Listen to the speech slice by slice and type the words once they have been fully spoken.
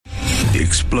The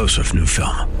explosive new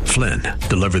film, Flynn,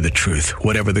 deliver the truth,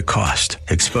 whatever the cost,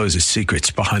 exposes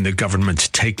secrets behind the government's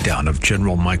takedown of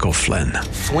General Michael Flynn.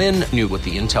 Flynn knew what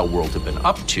the intel world had been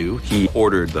up to. He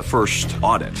ordered the first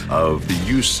audit of the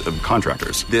use of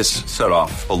contractors. This set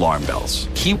off alarm bells.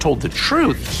 He told the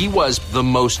truth. He was the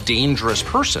most dangerous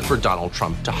person for Donald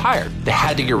Trump to hire. They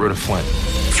had to get rid of Flynn.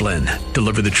 Flynn,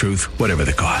 deliver the truth, whatever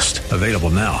the cost. Available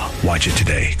now. Watch it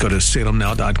today. Go to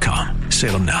salemnow.com.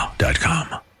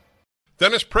 salemnow.com.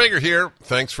 Dennis Prager here.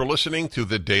 Thanks for listening to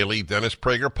the Daily Dennis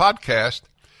Prager Podcast.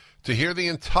 To hear the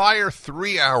entire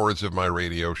 3 hours of my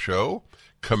radio show,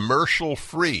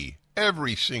 commercial-free,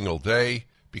 every single day,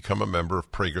 become a member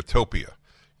of Pragertopia.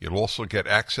 You'll also get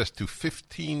access to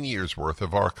 15 years' worth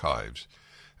of archives,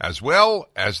 as well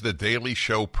as the daily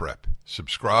show prep.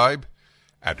 Subscribe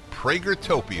at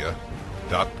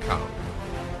pragertopia.com.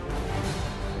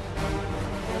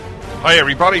 Hi,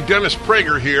 everybody. Dennis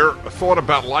Prager here. A thought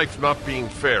about life not being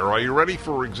fair. Are you ready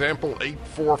for example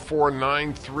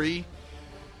 84493?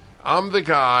 I'm the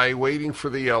guy waiting for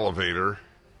the elevator.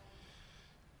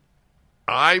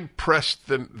 I pressed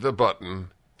the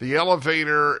button. The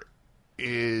elevator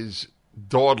is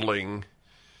dawdling,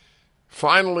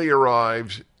 finally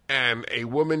arrives, and a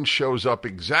woman shows up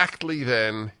exactly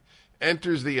then,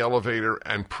 enters the elevator,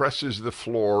 and presses the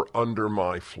floor under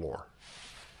my floor.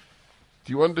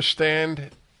 Do you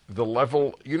understand the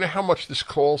level? You know how much this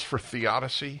calls for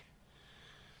theodicy?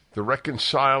 The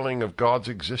reconciling of God's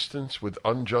existence with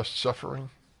unjust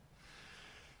suffering?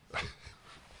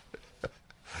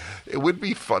 It would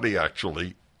be funny,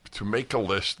 actually, to make a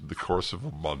list in the course of a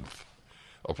month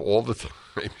of all the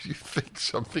times you think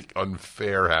something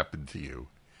unfair happened to you.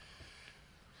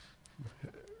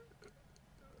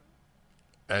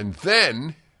 And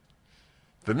then,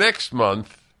 the next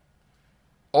month,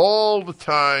 all the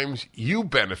times you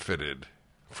benefited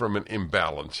from an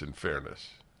imbalance in fairness.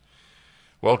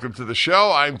 Welcome to the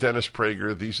show. I'm Dennis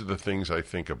Prager. These are the things I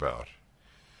think about.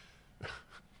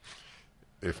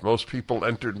 If most people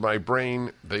entered my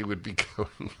brain, they would be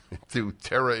going to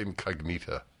terra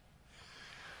incognita,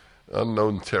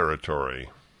 unknown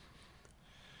territory.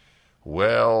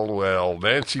 Well,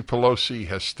 Nancy Pelosi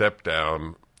has stepped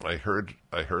down. I heard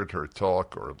her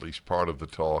talk, or at least part of the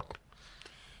talk.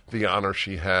 The honor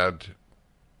she had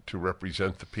to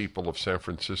represent the people of San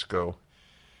Francisco.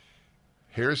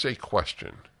 Here's a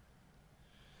question,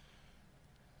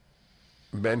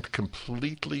 meant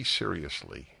completely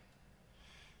seriously.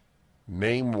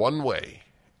 Name one way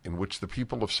in which the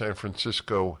people of San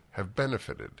Francisco have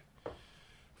benefited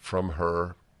from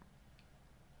her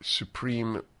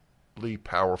supremely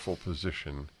powerful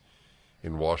position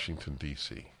in Washington,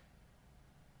 D.C.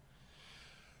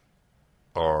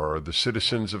 Are the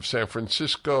citizens of San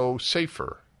Francisco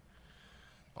safer?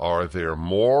 Are there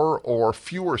more or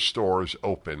fewer stores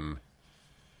open?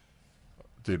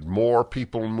 Did more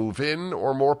people move in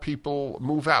or more people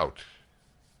move out?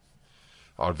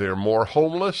 Are there more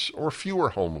homeless or fewer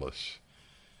homeless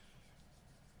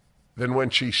than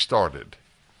when she started?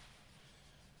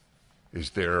 Is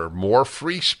there more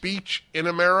free speech in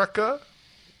America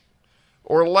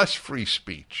or less free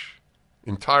speech,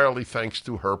 entirely thanks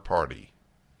to her party?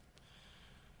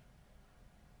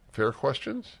 Fair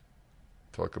questions?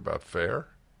 Talk about fair.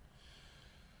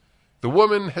 The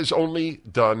woman has only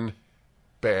done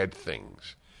bad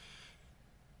things.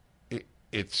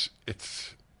 It's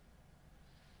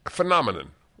a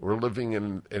phenomenon. We're living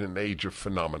in an age of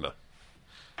phenomena.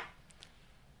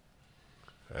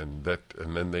 And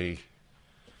then they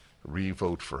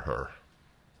re-vote for her.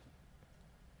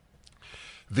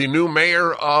 The new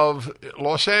mayor of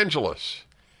Los Angeles,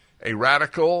 a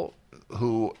radical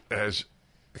who has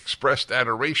expressed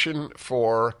adoration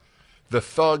for the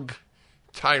thug,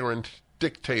 tyrant,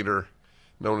 dictator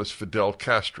known as Fidel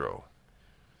Castro.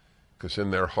 Because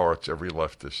in their hearts, every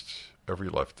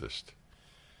leftist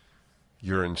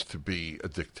yearns to be a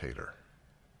dictator.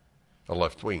 A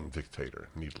left-wing dictator,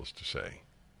 needless to say.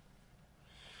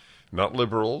 Not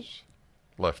liberals,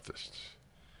 leftists.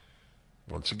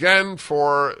 Once again,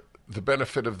 for the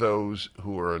benefit of those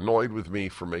who are annoyed with me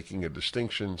for making a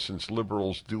distinction, since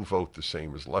liberals do vote the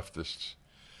same as leftists,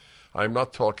 I'm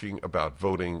not talking about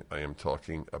voting, I am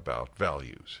talking about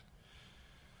values.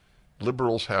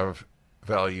 Liberals have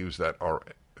values that are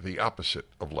the opposite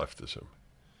of leftism.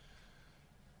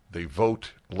 They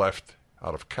vote left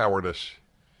out of cowardice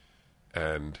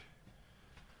and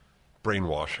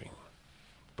brainwashing,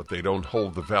 but they don't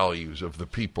hold the values of the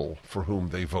people for whom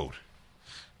they vote.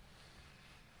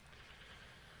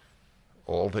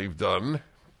 All they've done,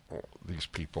 these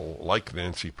people, like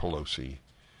Nancy Pelosi,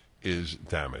 is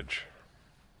damage.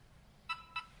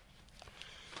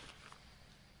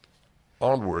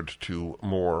 onward to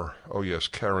more. Oh yes,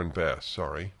 Karen Bass.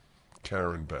 Sorry,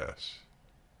 Karen Bass.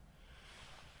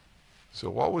 So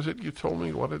what was it you told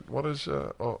me? What is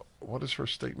her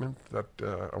statement that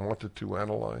I wanted to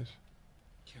analyze?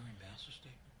 Karen Bass's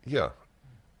statement? Yeah.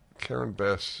 Karen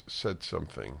Bass said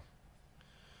something.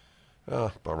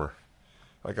 Ah, bummer.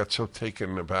 I got so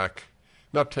taken aback.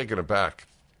 Not taken aback.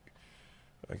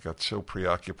 I got so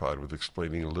preoccupied with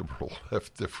explaining liberal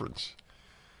left difference.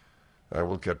 I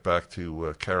will get back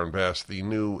to Karen Bass, the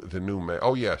new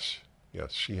oh yes,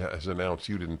 she has announced.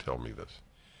 You didn't tell me this.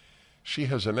 She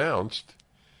has announced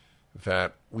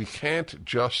that we can't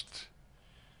just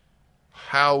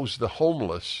house the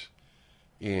homeless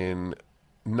in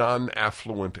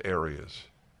non-affluent areas.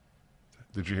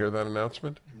 Did you hear that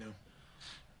announcement? No.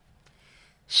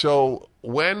 So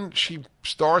when she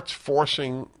starts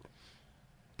forcing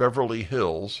Beverly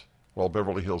Hills, well,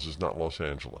 Beverly Hills is not Los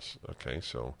Angeles, okay,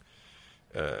 so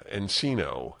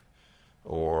Encino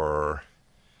or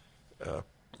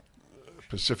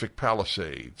Pacific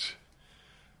Palisades,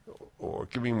 or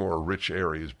give me more rich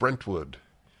areas, Brentwood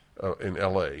in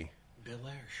L.A.,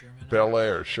 Bel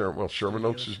Air, Sherman. Well, Sherman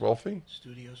Oaks is wealthy?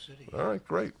 Studio City. All right,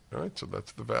 great. All right, so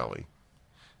that's the valley.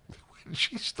 When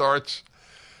she starts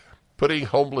putting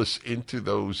homeless into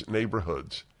those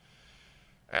neighborhoods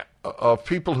of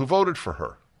people who voted for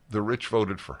her, the rich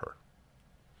voted for her,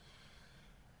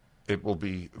 it will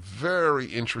be very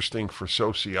interesting for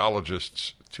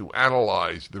sociologists to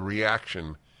analyze the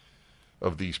reaction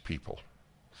of these people.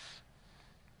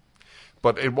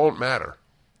 But it won't matter.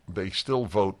 They still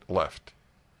vote left.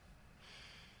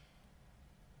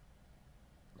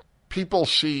 People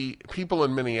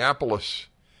in Minneapolis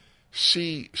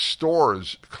see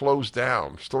stores closed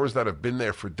down, stores that have been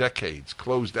there for decades,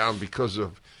 closed down because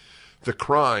of the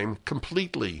crime,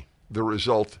 completely the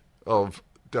result of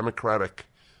Democratic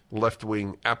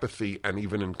left-wing apathy and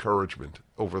even encouragement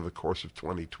over the course of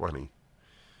 2020.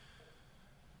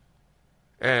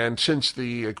 And since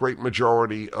the great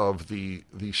majority of the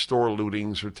store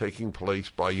lootings are taking place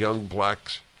by young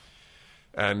blacks,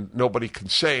 and nobody can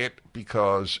say it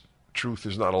because truth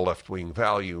is not a left-wing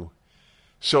value,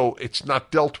 so it's not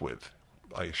dealt with.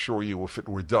 I assure you, if it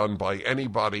were done by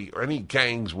anybody or any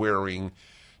gangs wearing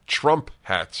Trump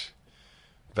hats,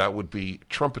 that would be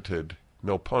trumpeted,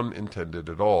 no pun intended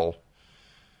at all,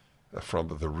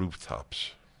 from the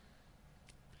rooftops.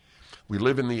 We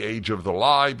live in the age of the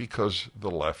lie because the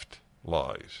left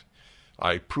lies.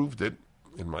 I proved it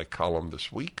in my column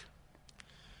this week.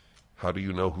 How do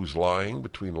you know who's lying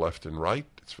between left and right?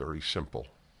 It's very simple.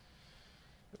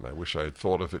 And I wish I had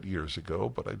thought of it years ago,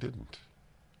 but I didn't.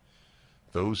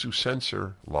 Those who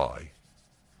censor lie.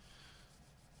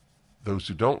 Those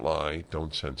who don't lie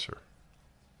don't censor.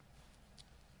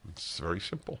 It's very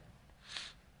simple.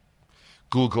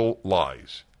 Google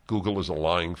lies. Google is a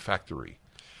lying factory.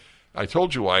 I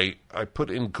told you I put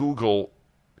in Google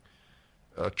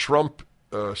Trump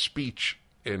speech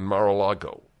in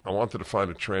Mar-a-Lago. I wanted to find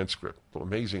a transcript, but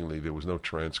amazingly there was no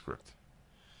transcript.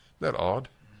 Isn't that odd?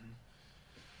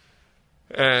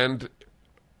 Mm-hmm. And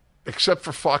except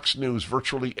for Fox News,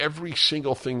 virtually every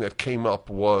single thing that came up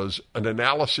was an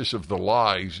analysis of the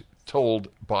lies told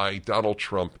by Donald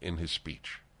Trump in his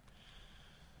speech.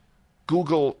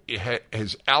 Google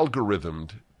has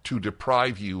algorithmed to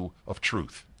deprive you of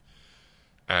truth.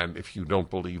 And if you don't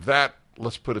believe that,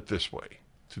 let's put it this way,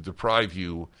 to deprive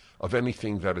you of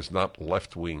anything that is not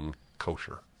left-wing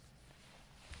kosher.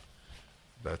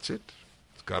 That's it.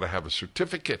 It's got to have a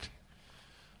certificate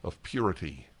of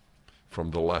purity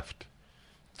from the left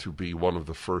to be one of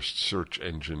the first search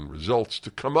engine results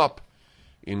to come up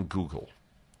in Google.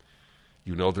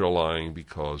 You know they're lying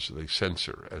because they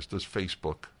censor, as does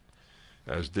Facebook,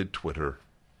 as did Twitter,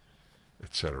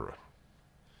 etc.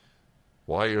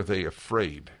 Why are they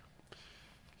afraid?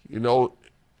 You know,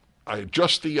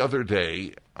 just the other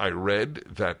day, I read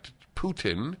that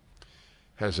Putin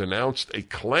has announced a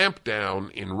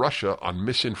clampdown in Russia on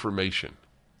misinformation.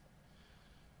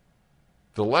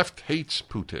 The left hates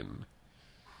Putin,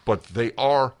 but they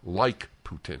are like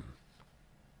Putin.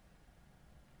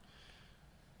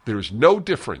 There is no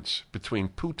difference between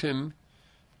Putin,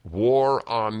 war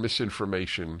on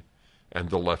misinformation, and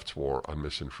the left's war on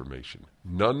misinformation.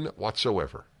 None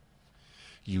whatsoever.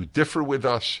 You differ with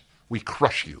us, we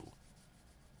crush you.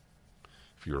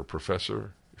 If you're a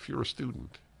professor, if you're a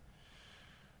student,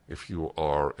 if you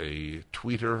are a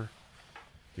tweeter,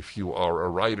 if you are a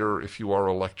writer, if you are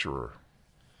a lecturer.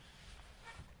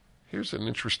 Here's an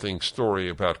interesting story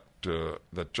about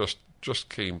that just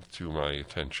came to my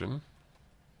attention.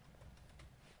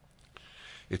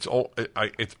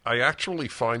 I actually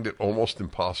find it almost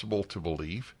impossible to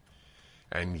believe.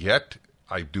 And yet,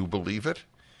 I do believe it,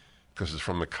 because it's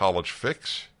from the College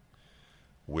Fix,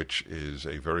 which is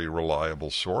a very reliable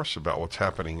source about what's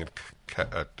happening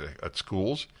at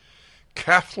schools.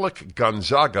 Catholic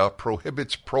Gonzaga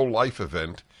prohibits pro-life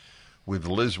event with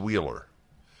Liz Wheeler.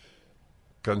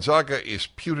 Gonzaga is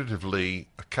putatively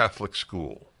a Catholic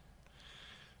school.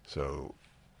 So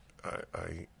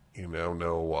I you now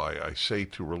know why I say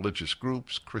to religious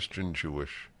groups, Christian,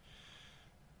 Jewish,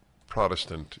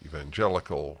 Protestant,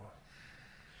 evangelical,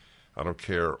 I don't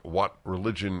care what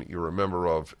religion you're a member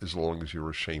of as long as you're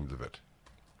ashamed of it.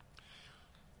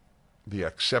 The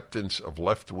acceptance of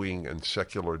left-wing and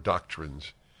secular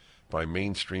doctrines by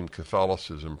mainstream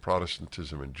Catholicism,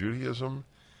 Protestantism, and Judaism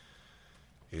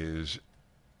is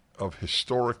of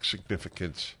historic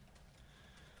significance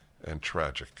and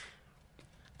tragic.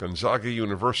 Gonzaga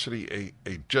University,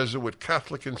 a Jesuit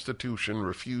Catholic institution,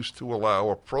 refused to allow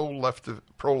a pro-life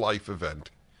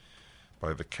event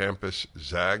by the campus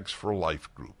Zags for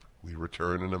Life group. We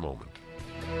return in a moment.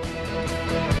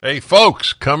 Hey,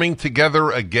 folks, coming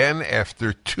together again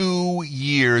after 2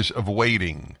 years of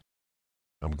waiting.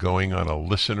 I'm going on a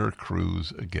listener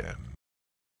cruise again.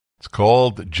 It's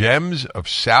called Gems of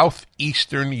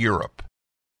Southeastern Europe.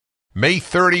 May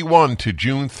 31 to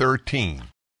June 13.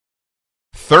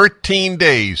 13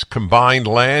 days combined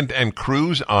land and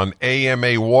cruise on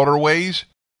AMA waterways.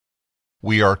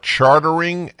 We are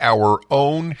chartering our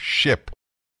own ship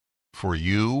for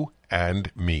you and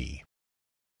me.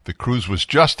 The cruise was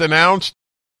just announced.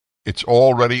 It's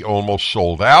already almost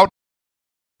sold out.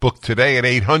 Book today at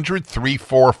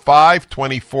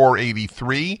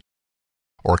 800-345-2483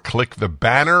 or click the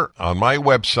banner on my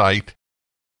website.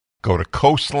 Go to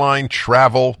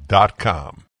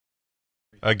coastlinetravel.com.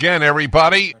 Again,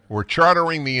 everybody, we're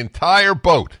chartering the entire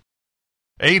boat.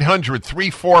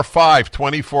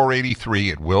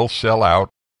 800-345-2483. It will sell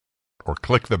out. Or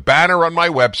click the banner on my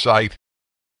website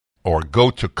or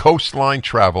go to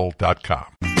coastlinetravel.com.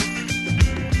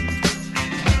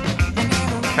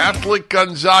 Catholic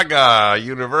Gonzaga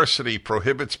University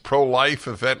prohibits pro-life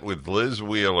event with Liz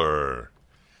Wheeler.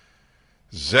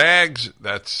 Zags,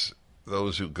 that's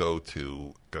those who go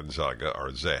to Gonzaga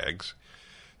are Zags.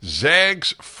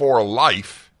 Zags for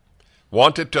Life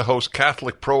wanted to host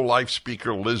Catholic pro-life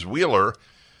speaker Liz Wheeler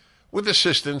with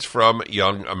assistance from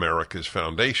Young America's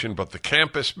Foundation, but the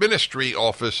campus ministry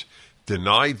office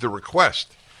denied the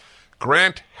request.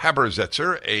 Grant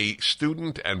Habersetzer, a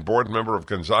student and board member of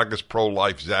Gonzaga's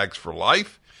pro-life Zags for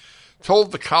Life,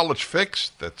 told the College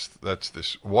Fix, that's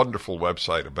this wonderful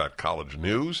website about college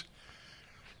news,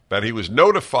 that he was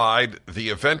notified the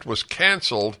event was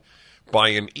canceled by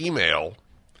an email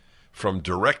from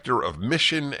Director of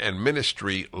Mission and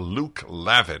Ministry Luke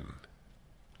Lavin.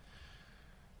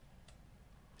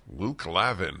 Luke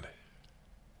Lavin.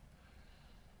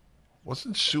 What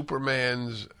was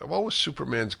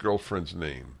Superman's girlfriend's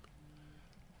name?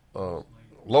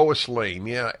 Lois Lane.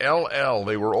 Yeah, LL.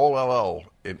 They were all LL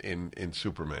in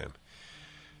Superman.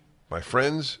 My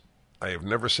friends, I have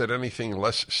never said anything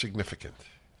less significant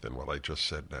than what I just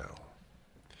said now.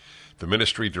 The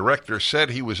ministry director said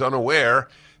he was unaware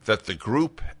that the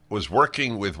group was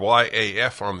working with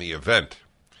YAF on the event.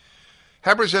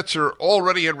 Habersetzer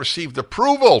already had received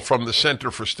approval from the Center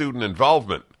for Student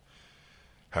Involvement.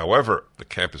 However, the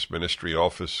campus ministry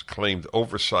office claimed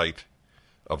oversight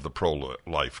of the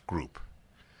pro-life group.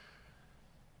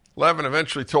 Lavin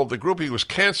eventually told the group he was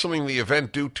canceling the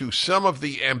event due to some of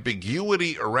the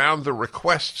ambiguity around the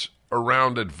requests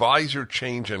around advisor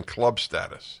change and club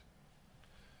status.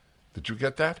 Did you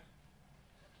get that?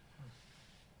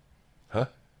 Huh?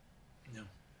 No.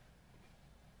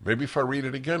 Maybe if I read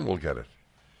it again, we'll get it.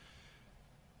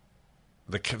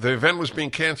 The event was being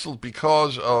canceled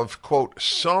because of, quote,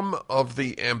 some of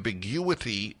the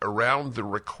ambiguity around the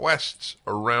requests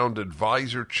around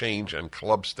advisor change and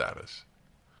club status.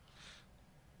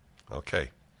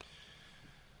 Okay.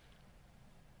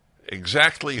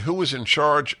 Exactly who was in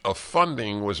charge of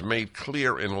funding was made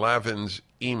clear in Lavin's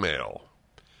email.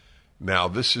 Now,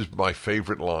 this is my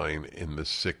favorite line in this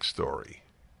sick story.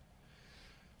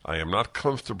 I am not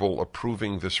comfortable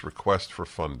approving this request for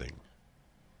funding.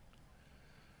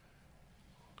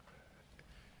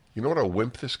 You know what a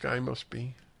wimp this guy must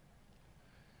be?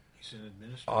 He's an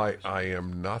administrator. I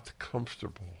am not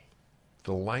comfortable.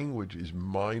 The language is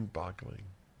mind-boggling.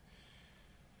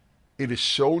 It is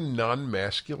so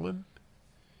non-masculine.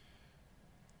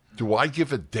 Do I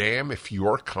give a damn if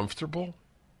you're comfortable?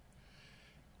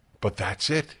 But that's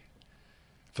it.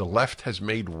 The left has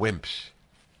made wimps.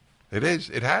 It is.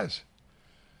 It has.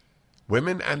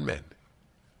 Women and men.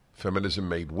 Feminism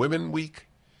made women weak,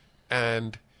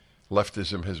 and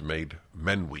leftism has made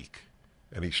men weak.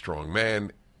 Any strong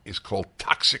man is called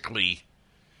toxically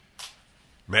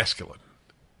masculine.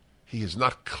 He is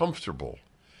not comfortable.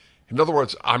 In other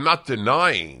words, I'm not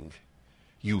denying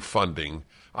you funding.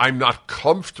 I'm not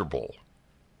comfortable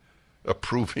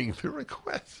approving the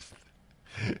request.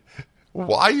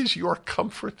 Why is your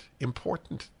comfort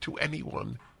important to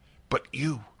anyone but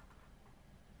you?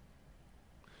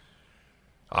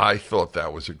 I thought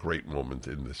that was a great moment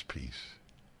in this piece.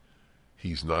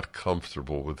 He's not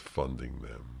comfortable with funding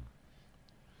them.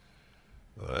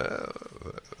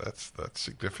 That's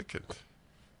significant.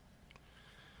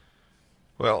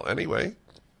 Well, anyway,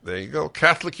 there you go.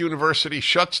 Catholic University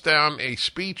shuts down a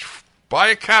speech by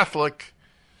a Catholic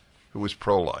who was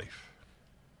pro-life.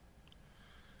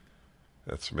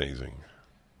 That's amazing.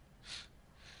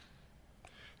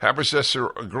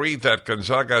 Habersetzer agreed that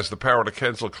Gonzaga has the power to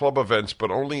cancel club events, but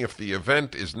only if the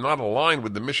event is not aligned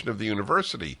with the mission of the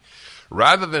university.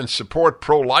 Rather than support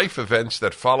pro-life events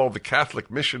that follow the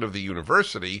Catholic mission of the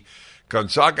university,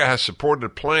 Gonzaga has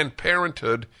supported Planned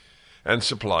Parenthood and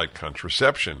supplied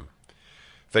contraception.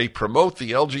 They promote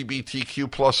the LGBTQ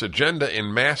plus agenda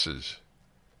in masses.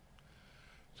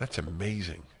 That's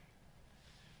amazing.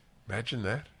 Imagine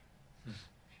that.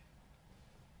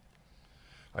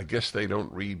 I guess they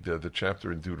don't read the chapter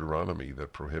in Deuteronomy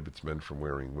that prohibits men from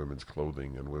wearing women's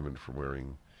clothing and women from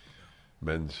wearing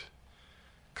men's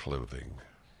clothing.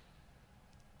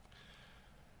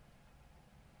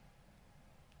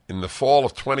 In the fall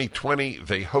of 2020,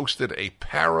 they hosted a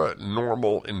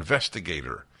paranormal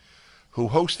investigator who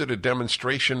hosted a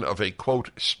demonstration of a, quote,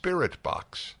 spirit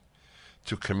box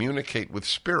to communicate with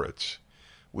spirits,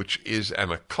 which is an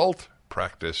occult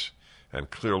practice and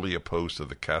clearly opposed to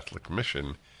the Catholic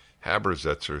mission,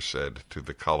 Habersetzer said to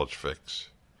the College Fix.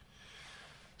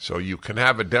 So you can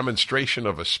have a demonstration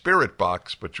of a spirit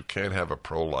box, but you can't have a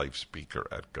pro-life speaker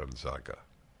at Gonzaga.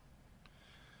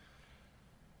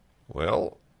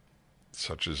 Well,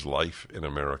 such is life in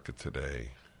America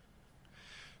today.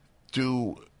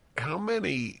 How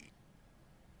many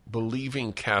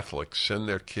believing Catholics send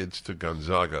their kids to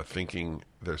Gonzaga thinking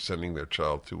they're sending their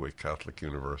child to a Catholic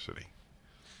university?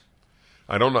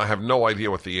 I don't know. I have no idea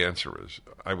what the answer is.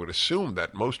 I would assume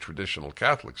that most traditional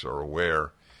Catholics are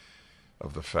aware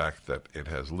of the fact that it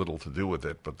has little to do with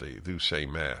it, but they do say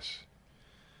Mass.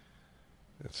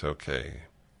 It's okay.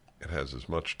 It has as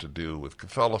much to do with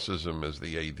Catholicism as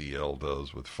the ADL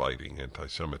does with fighting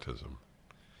anti-Semitism.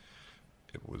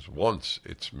 It was once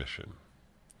its mission.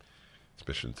 Its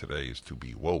mission today is to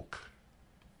be woke.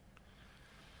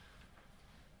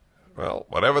 Well,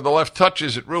 whatever the left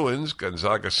touches, it ruins.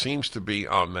 Gonzaga seems to be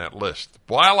on that list.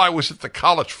 While I was at the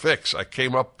College Fix, I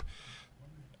came up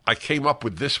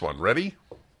with this one. Ready?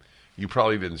 You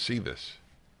probably didn't see this.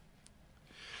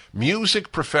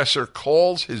 Music professor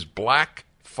calls his black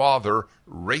father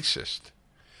racist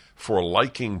for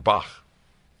liking Bach.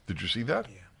 Did you see that?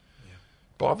 Yeah.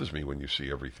 Bothers me when you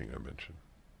see everything I mention.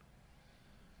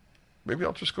 Maybe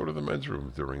I'll just go to the men's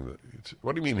room during the...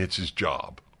 What do you mean it's his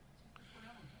job?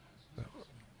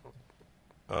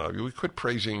 We quit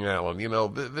praising Alan. You know,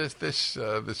 this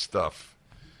stuff.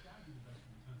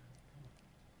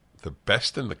 The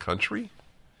best in the country?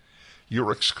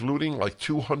 You're excluding like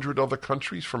 200 other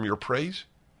countries from your praise?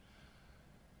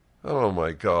 Oh,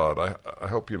 my God. I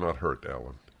hope you're not hurt,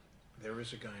 Alan. There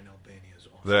is a guy in Albania as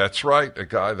well. That's right.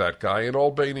 That guy in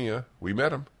Albania. We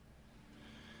met him.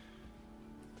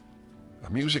 A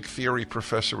music theory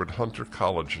professor at Hunter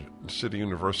College, City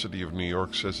University of New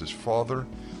York, says his father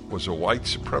was a white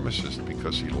supremacist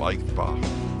because he liked Bach.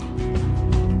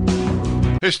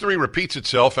 History repeats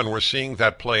itself, and we're seeing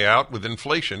that play out with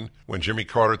inflation. When Jimmy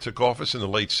Carter took office in the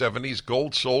late 70s,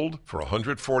 gold sold for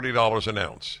 $140 an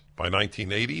ounce. By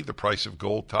 1980, the price of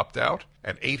gold topped out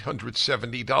at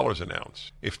 $870 an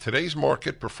ounce. If today's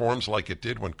market performs like it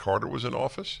did when Carter was in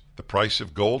office, the price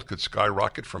of gold could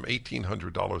skyrocket from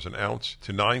 $1,800 an ounce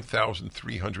to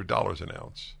 $9,300 an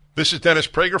ounce. This is Dennis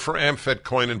Prager for AmFed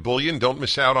Coin and Bullion. Don't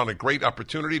miss out on a great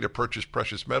opportunity to purchase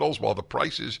precious metals while the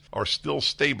prices are still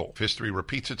stable. If history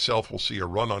repeats itself, we'll see a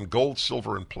run on gold,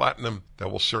 silver, and platinum that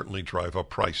will certainly drive up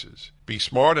prices. Be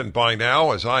smart and buy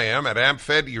now, as I am. At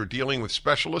AmFed, you're dealing with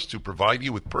specialists who provide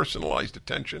you with personalized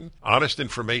attention, honest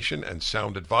information, and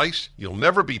sound advice. You'll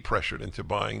never be pressured into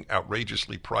buying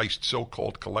outrageously priced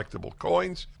so-called collectible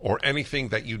coins or anything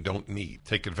that you don't need.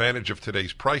 Take advantage of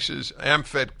today's prices.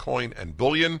 AmFed Coin and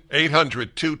Bullion,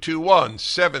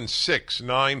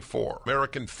 800-221-7694.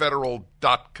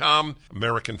 AmericanFederal.com,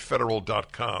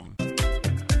 AmericanFederal.com.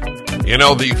 You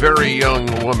know, the very young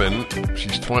woman,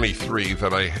 she's 23,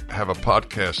 that I have a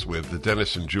podcast with, the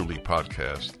Dennis and Julie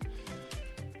podcast,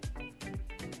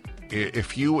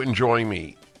 if you enjoy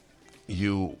me,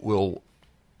 you will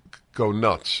go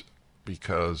nuts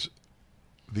because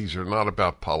these are not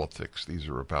about politics. These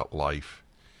are about life.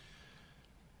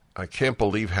 I can't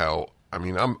believe how,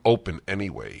 I'm open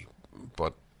anyway,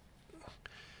 but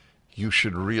you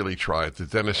should really try it. The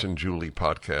Dennis and Julie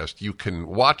podcast. You can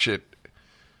watch it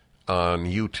on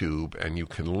YouTube and you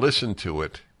can listen to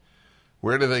it.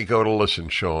 Where do they go to listen,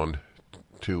 Sean,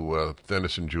 to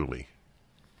Dennis and Julie?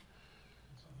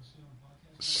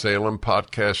 Salem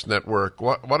Podcast Network.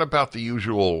 What about the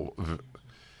usual?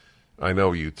 I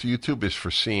know YouTube is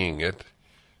for seeing it.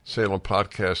 Salem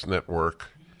Podcast Network.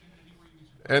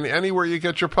 And anywhere you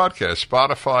get your podcast,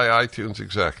 Spotify, iTunes,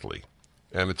 exactly.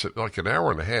 And it's like an hour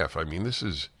and a half. This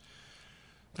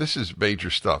is major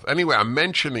stuff. Anyway, I'm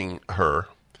mentioning her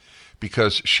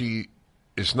because she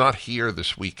is not here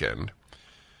this weekend,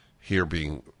 here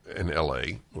being in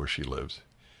L.A., where she lives,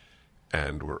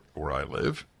 and where I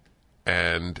live.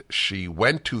 And she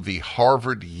went to the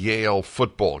Harvard-Yale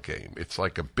football game. It's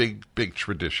like a big, big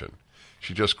tradition.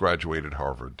 She just graduated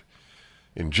Harvard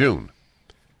in June.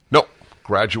 No,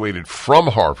 graduated from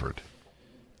Harvard.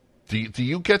 Do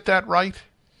you get that right?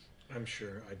 I'm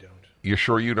sure I don't. You're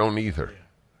sure you don't either? Yeah.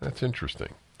 That's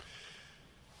interesting.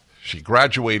 She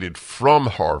graduated from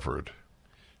Harvard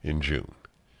in June.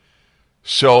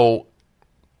 So,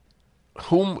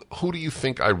 who do you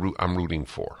think I'm rooting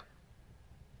for?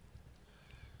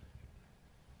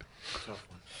 Tough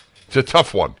one. It's a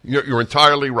tough one. You're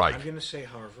entirely right. I'm going to say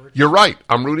Harvard. You're right.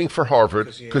 I'm rooting for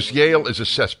Harvard because Yale is a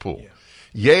cesspool.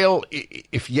 Yeah.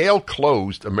 If Yale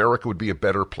closed, America would be a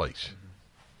better place.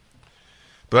 Mm-hmm.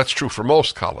 But that's true for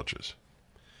most colleges.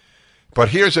 But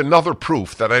here's another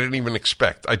proof that I didn't even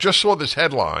expect. I just saw this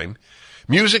headline.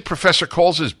 Music professor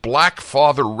calls his black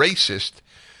father racist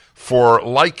for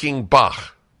liking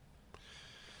Bach.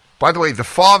 By the way, the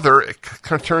father, it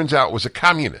turns out, was a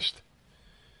communist.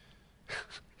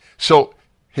 So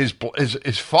his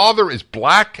father is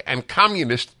black and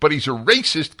communist, but he's a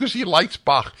racist because he likes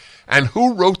Bach. And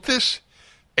who wrote this?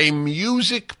 A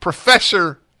music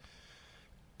professor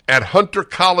at Hunter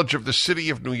College of the city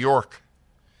of New York.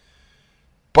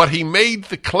 But he made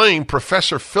the claim,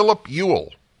 Professor Philip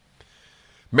Ewell,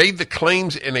 made the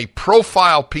claims in a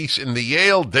profile piece in the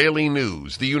Yale Daily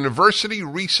News. The university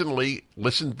recently,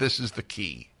 listen, this is the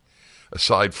key,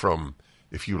 aside from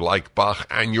if you like Bach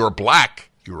and you're black,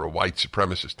 you're a white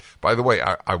supremacist. By the way,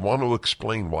 I want to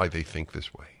explain why they think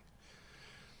this way.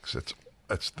 Because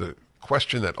that's the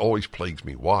question that always plagues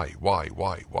me. Why?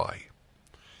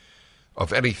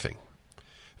 Of anything.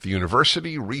 The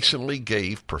university recently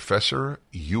gave Professor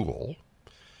Ewell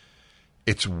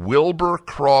its Wilbur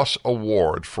Cross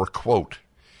Award for, quote,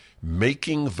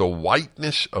 making the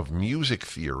whiteness of music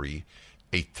theory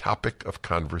a topic of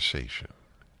conversation.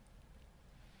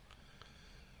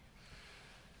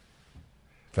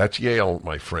 That's Yale,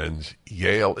 my friends.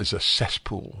 Yale is a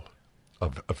cesspool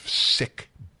of sick,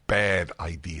 bad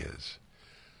ideas.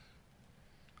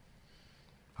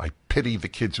 I pity the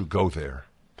kids who go there,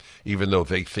 even though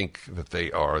they think that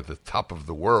they are the top of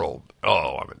the world.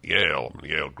 Oh, I'm a Yale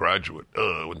graduate.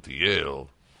 Oh, I went to Yale.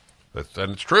 Then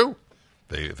it's true.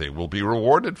 They will be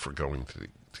rewarded for going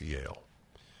to Yale.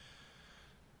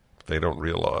 They don't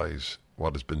realize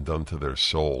what has been done to their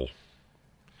soul.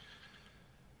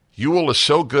 Ewell is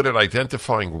so good at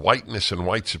identifying whiteness and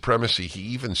white supremacy, he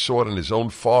even saw it in his own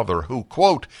father, who,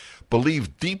 quote,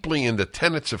 believed deeply in the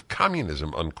tenets of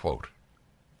communism, unquote.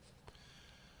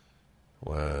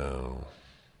 Wow.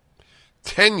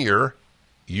 Tenure,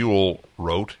 Ewell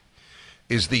wrote,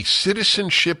 is the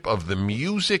citizenship of the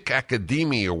music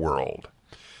academia world.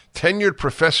 Tenured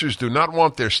professors do not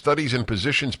want their studies and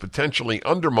positions potentially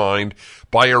undermined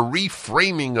by a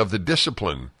reframing of the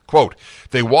discipline. Quote,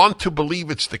 they want to believe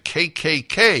it's the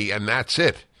KKK and that's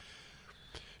it.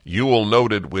 Ewell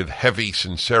noted with heavy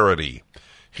sincerity.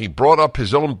 He brought up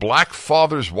his own black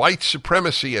father's white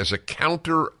supremacy as a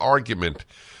counter-argument.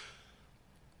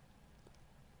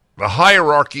 The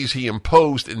hierarchies he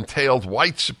imposed entailed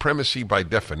white supremacy by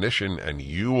definition, and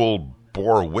Ewell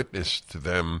bore witness to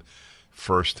them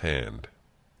firsthand.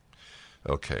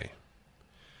 Okay.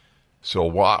 So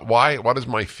why? What is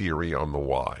my theory on the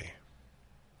why?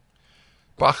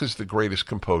 Bach is the greatest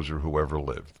composer who ever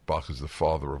lived. Bach is the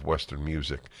father of Western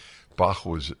music. Bach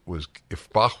was if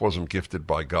Bach wasn't gifted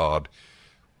by God,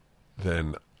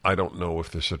 then I don't know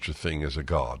if there's such a thing as a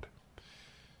God.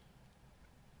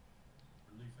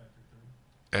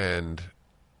 And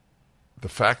the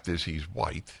fact is he's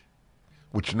white,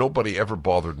 which nobody ever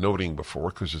bothered noting before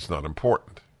because it's not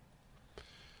important.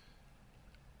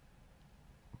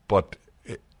 But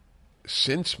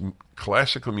since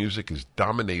classical music is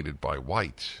dominated by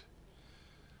whites,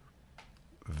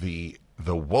 the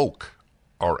woke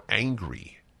are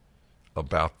angry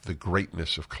about the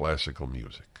greatness of classical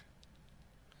music.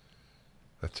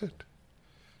 That's it.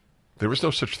 There is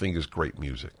no such thing as great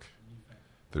music.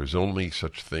 There's only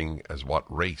such thing as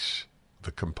what race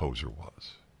the composer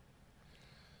was.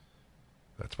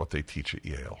 That's what they teach at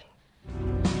Yale.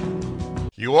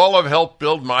 You all have helped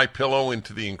build MyPillow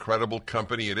into the incredible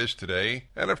company it is today,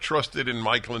 and have trusted in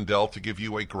Mike Lindell to give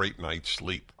you a great night's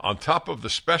sleep. On top of the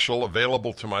special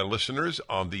available to my listeners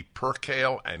on the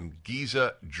Percale and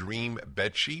Giza Dream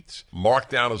bed sheets, marked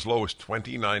down as low as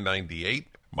 $29.98,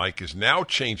 Mike is now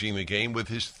changing the game with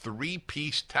his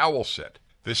 3-piece towel set.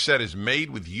 This set is made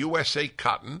with USA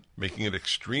cotton, making it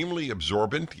extremely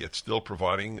absorbent, yet still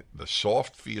providing the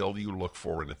soft feel you look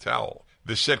for in a towel.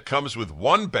 This set comes with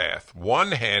 1 bath,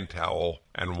 1 hand towel,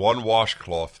 and 1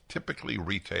 washcloth, typically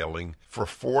retailing for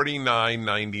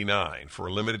 $49.99. For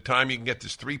a limited time, you can get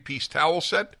this 3-piece towel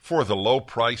set for the low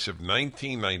price of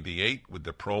 $19.98 with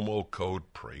the promo code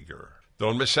Prager.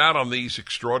 Don't miss out on these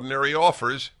extraordinary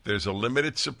offers. There's a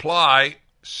limited supply,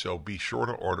 so be sure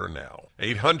to order now.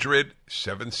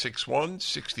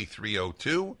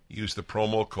 800-761-6302. Use the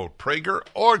promo code Prager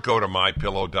or go to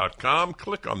MyPillow.com,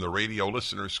 click on the radio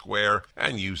listener square,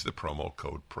 and use the promo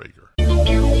code Prager.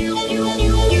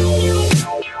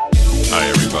 Hi,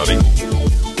 everybody.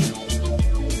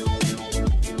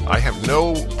 I have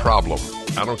no problem.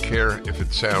 I don't care if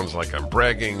it sounds like I'm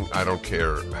bragging. I don't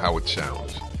care how it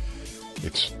sounds.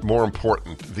 It's more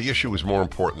important. The issue is more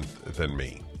important than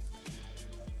me.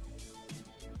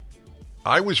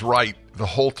 I was right the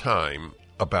whole time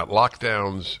about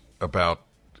lockdowns, about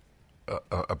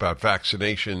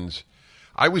vaccinations.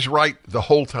 I was right the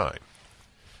whole time.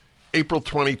 April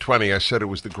 2020, I said it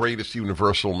was the greatest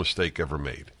universal mistake ever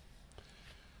made.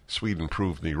 Sweden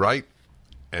proved me right,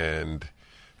 and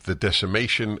the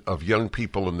decimation of young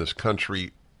people in this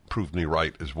country proved me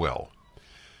right as well.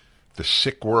 The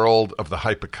sick world of the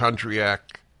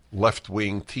hypochondriac,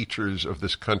 left-wing teachers of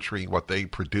this country, what they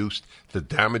produced, the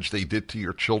damage they did to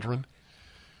your children,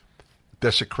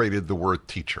 desecrated the word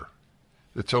teacher.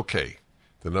 It's okay.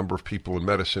 The number of people in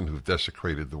medicine who've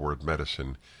desecrated the word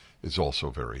medicine is also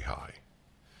very high.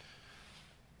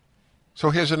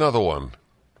 So here's another one.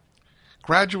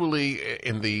 Gradually,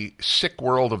 in the sick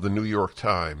world of the New York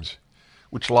Times,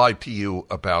 which lied to you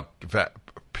about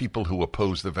people who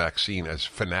oppose the vaccine as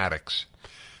fanatics,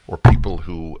 or people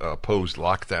who opposed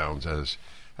lockdowns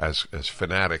as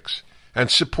fanatics, and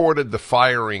supported the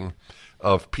firing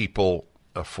of people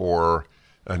for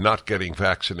not getting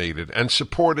vaccinated, and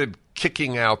supported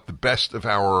kicking out the best of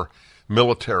our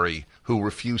military who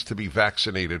refused to be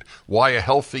vaccinated. Why a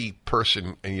healthy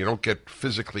person, and you don't get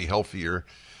physically healthier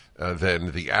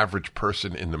than the average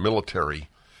person in the military,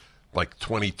 like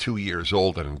 22 years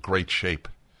old and in great shape,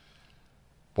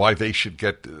 why they should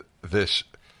get this.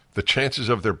 The chances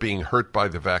of their being hurt by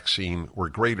the vaccine were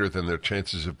greater than their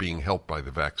chances of being helped by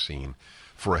the vaccine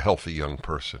for a healthy young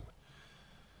person.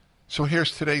 So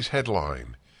here's today's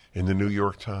headline in the New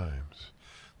York Times.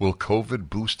 Will COVID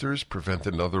boosters prevent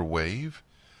another wave?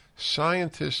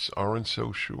 Scientists aren't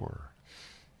so sure.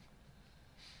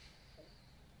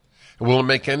 Will it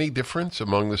make any difference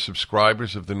among the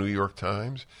subscribers of the New York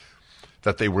Times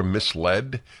that they were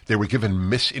misled? They were given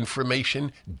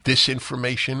misinformation,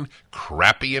 disinformation,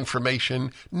 crappy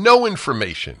information, no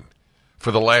information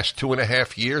for the last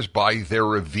 2.5 years by their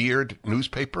revered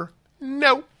newspaper?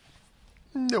 No.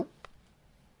 Nope.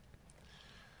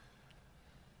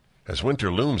 As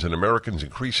winter looms and Americans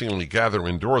increasingly gather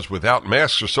indoors without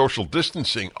masks or social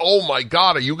distancing, oh my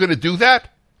God, are you going to do that?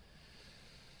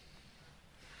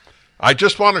 I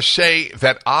just want to say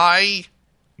that I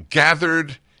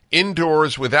gathered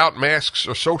indoors without masks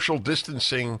or social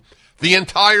distancing the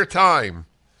entire time,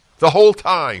 the whole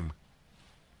time.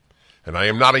 And I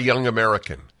am not a young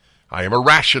American. I am a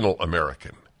rational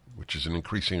American, which is an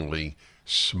increasingly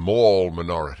small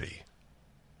minority.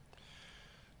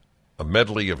 A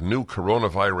medley of new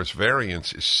coronavirus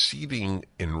variants is seeding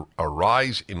in a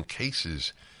rise in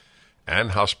cases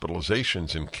and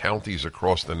hospitalizations in counties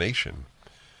across the nation.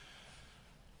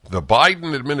 The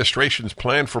Biden administration's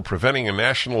plan for preventing a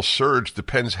national surge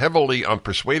depends heavily on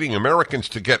persuading Americans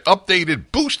to get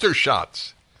updated booster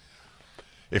shots.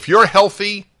 If you're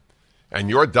healthy and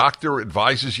your doctor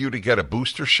advises you to get a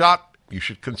booster shot, you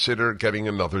should consider getting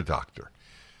another doctor.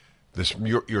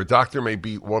 Your doctor may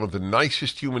be one of the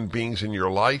nicest human beings in your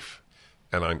life,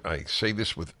 and I say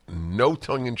this with no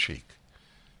tongue-in-cheek.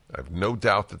 I have no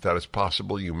doubt that is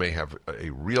possible. You may have a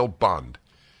real bond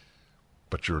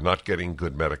but you're not getting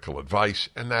good medical advice,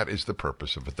 and that is the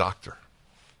purpose of a doctor.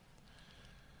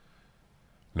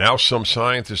 Now some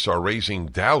scientists are raising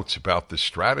doubts about this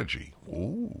strategy.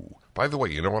 Ooh. By the way,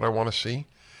 you know what I want to see?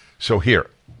 So here,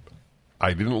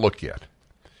 I didn't look yet.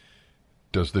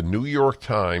 Does the New York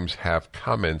Times have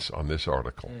comments on this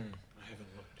article? I haven't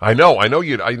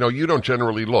looked. I know you don't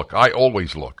generally look. I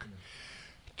always look.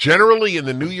 Generally in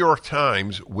the New York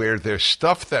Times, where there's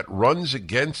stuff that runs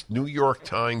against New York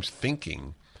Times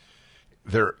thinking,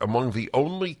 they're among the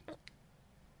only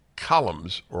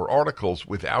columns or articles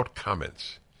without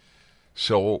comments.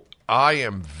 So I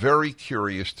am very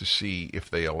curious to see if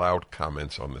they allowed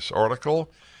comments on this article.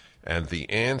 And the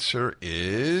answer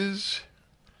is...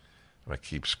 I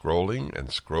keep scrolling and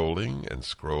scrolling and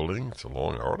scrolling. It's a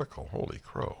long article. Holy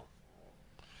crow.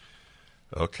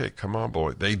 Okay, come on,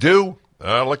 boy. They do.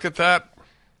 Look at that.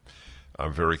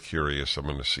 I'm very curious. I'm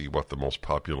going to see what the most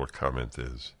popular comment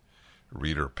is.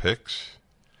 Reader picks.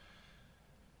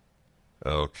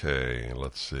 Okay,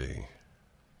 let's see.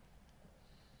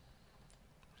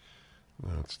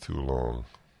 That's too long.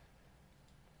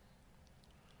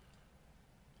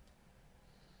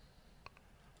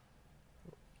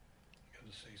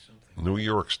 New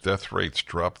York's death rates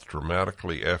dropped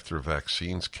dramatically after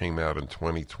vaccines came out in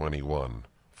 2021.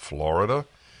 Florida?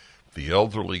 The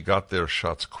elderly got their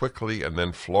shots quickly, and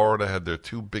then Florida had their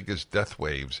two biggest death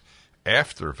waves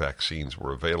after vaccines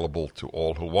were available to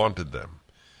all who wanted them.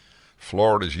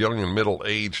 Florida's young and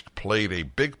middle-aged played a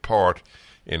big part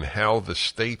in how the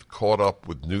state caught up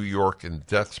with New York in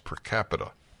deaths per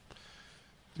capita.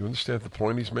 Do you understand the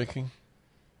point he's making?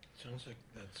 Sounds like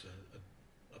that's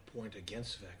a point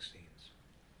against vaccines.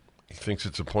 He thinks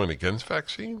it's a point against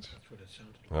vaccines? That's what it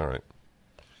sounded like. All right.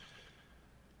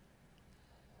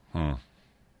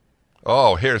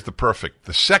 Oh, here's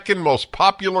the second most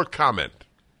popular comment.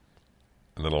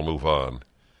 And then I'll move on.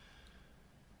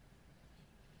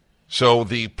 So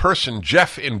the person,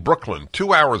 Jeff in Brooklyn,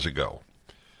 2 hours ago,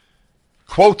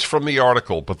 quotes from the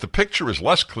article, but the picture is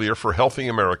less clear for healthy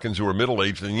Americans who are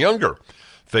middle-aged and younger.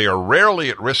 They are rarely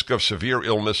at risk of severe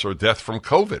illness or death from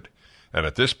COVID. And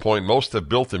at this point, most have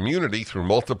built immunity through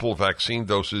multiple vaccine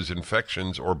doses,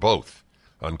 infections, or both,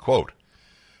 unquote.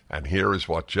 And here is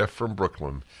what Jeff from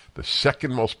Brooklyn, the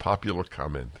second most popular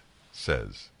comment,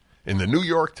 says. In the New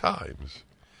York Times,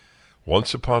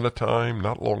 once upon a time,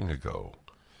 not long ago,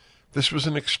 this was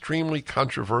an extremely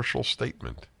controversial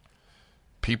statement.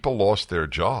 People lost their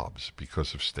jobs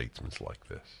because of statements like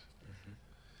this.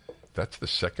 That's the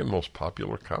second most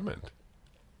popular comment.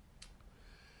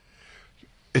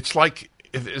 It's like,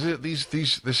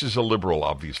 this is a liberal,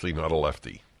 obviously, not a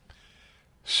lefty.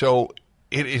 So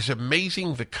it is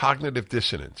amazing the cognitive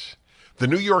dissonance. The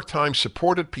New York Times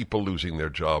supported people losing their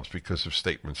jobs because of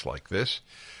statements like this,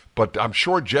 but I'm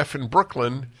sure Jeff in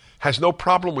Brooklyn has no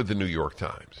problem with the New York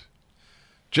Times.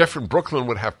 Jeff in Brooklyn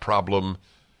would have problem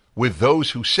with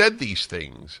those who said these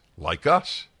things, like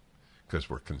us, because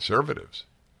we're conservatives.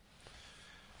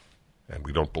 And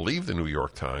we don't believe the New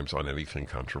York Times on anything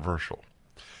controversial.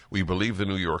 We believe the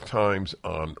New York Times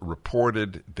on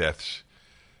reported deaths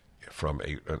from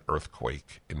an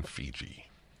earthquake in Fiji,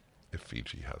 if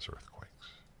Fiji has earthquakes.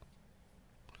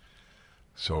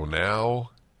 So now,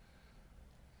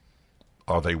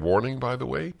 are they warning, by the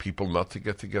way, people not to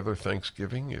get together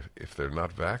Thanksgiving if they're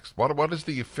not vaxxed? What is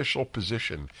the official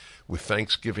position with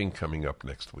Thanksgiving coming up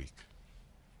next week?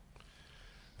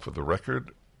 For the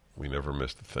record, we never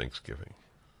missed a Thanksgiving.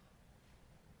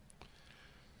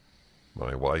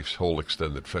 My wife's whole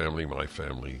extended family, my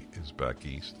family is back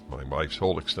east. My wife's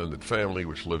whole extended family,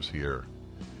 which lives here,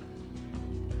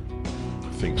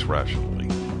 thinks rationally.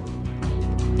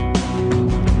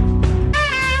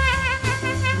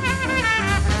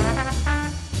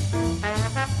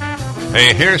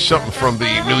 Hey, here's something from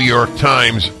the New York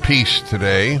Times piece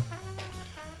today.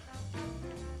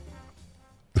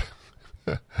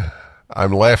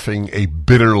 I'm laughing a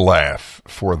bitter laugh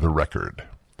for the record.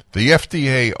 The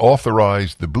FDA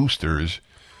authorized the boosters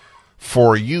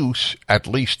for use at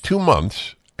least 2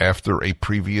 months after a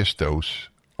previous dose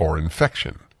or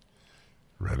infection.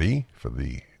 Ready for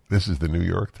this is the New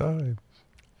York Times.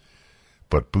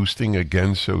 But boosting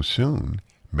again so soon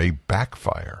may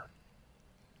backfire,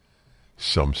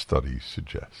 some studies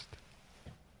suggest.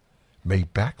 May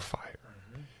backfire.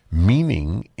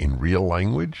 Meaning, in real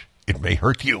language, it may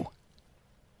hurt you.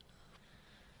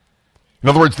 In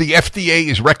other words, the FDA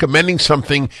is recommending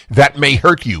something that may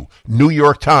hurt you. New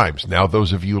York Times. Now,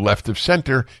 those of you left of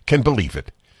center can believe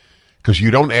it. Because you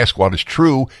don't ask what is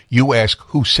true, you ask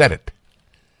who said it.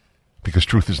 Because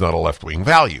truth is not a left-wing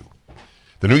value.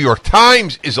 The New York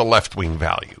Times is a left-wing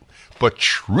value. But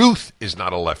truth is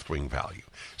not a left-wing value.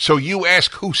 So you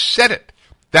ask who said it.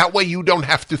 That way you don't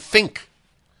have to think.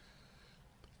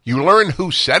 You learn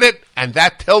who said it, and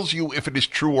that tells you if it is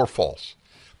true or false.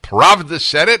 Pravda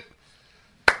said it.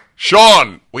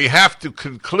 Sean, we have to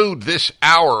conclude this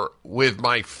hour with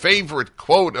my favorite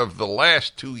quote of the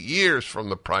last 2 years from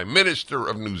the Prime Minister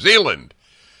of New Zealand.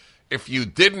 If you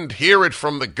didn't hear it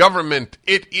from the government,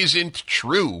 it isn't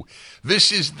true.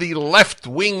 This is the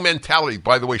left-wing mentality.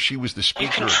 By the way, she was the speaker.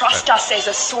 You can trust us as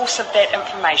a source of that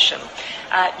information.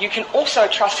 You can also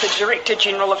trust the Director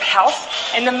General of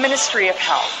Health and the Ministry of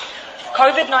Health.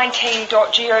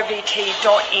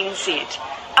 covid19.govt.nz.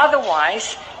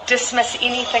 Otherwise, dismiss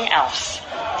anything else.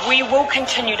 We will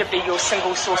continue to be your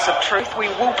single source of truth. We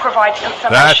will provide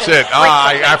information. That's it.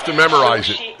 I have to memorize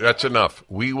it. That's enough.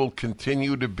 We will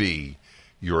continue to be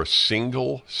your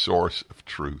single source of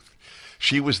truth.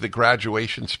 She was the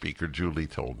graduation speaker, Julie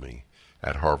told me,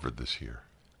 at Harvard this year.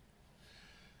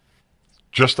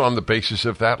 Just on the basis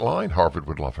of that line, Harvard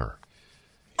would love her.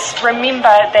 Remember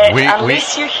that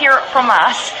unless you hear it from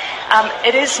us,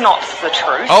 it is not the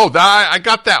truth. Oh, I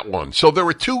got that one. So there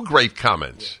were two great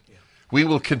comments. We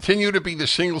will continue to be the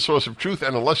single source of truth,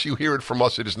 and unless you hear it from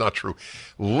us, it is not true.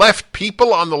 Left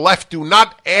people on the left do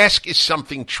not ask, is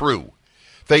something true?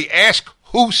 They ask,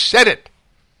 who said it?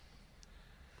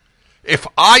 If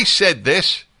I said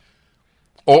this,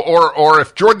 or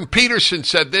if Jordan Peterson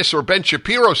said this, or Ben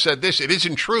Shapiro said this, it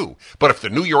isn't true. But if the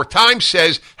New York Times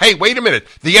says, hey, wait a minute,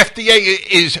 the FDA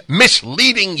is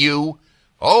misleading you,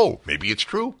 oh, maybe it's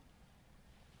true.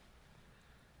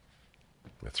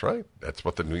 That's right. That's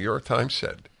what the New York Times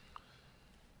said.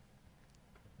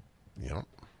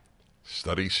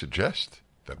 Studies suggest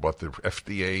that what the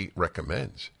FDA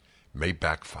recommends may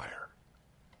backfire.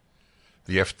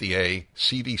 The FDA,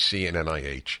 CDC, and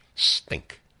NIH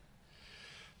stink.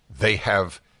 They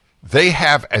have,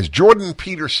 as Jordan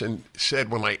Peterson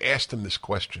said when I asked him this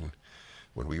question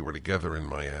when we were together in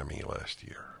Miami last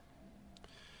year,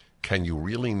 can you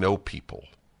really know people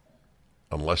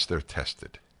unless they're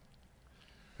tested?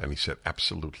 And he said,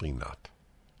 absolutely not.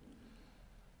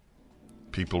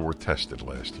 People were tested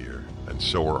last year, and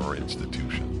so are our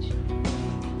institutions.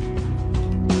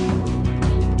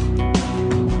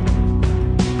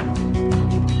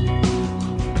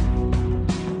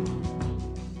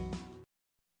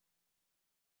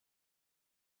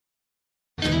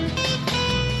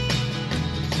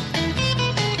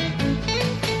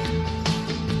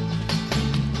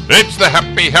 It's the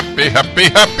happy hour.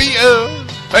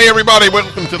 Hey, everybody,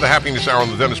 welcome to the Happiness Hour on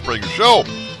the Dennis Prager Show.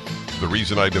 The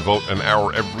reason I devote an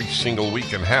hour every single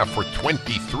week and a half for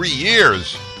 23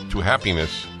 years to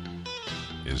happiness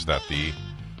is that the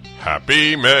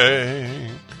happy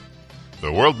make the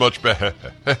world much better,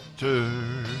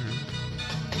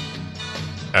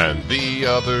 and the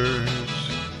others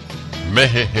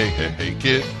make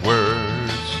it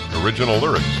worse. Original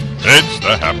lyrics. It's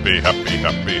the happy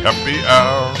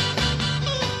hour.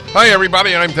 Hi,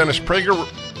 everybody, I'm Dennis Prager.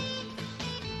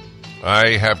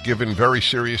 I have given very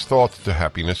serious thought to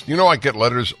happiness. You know, I get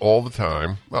letters all the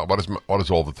time. Well, what does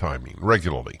all the time mean?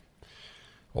 Regularly.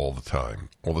 All the time.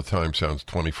 All the time sounds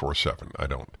 24/7. I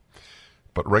don't.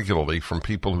 But regularly from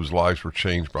people whose lives were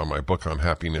changed by my book on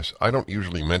happiness. I don't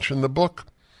usually mention the book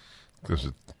because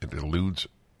it eludes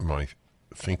my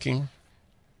thinking.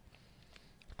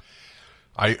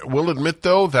 I will admit,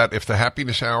 though, that if the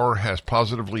Happiness Hour has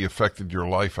positively affected your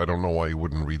life, I don't know why you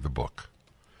wouldn't read the book.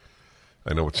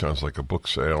 I know it sounds like a book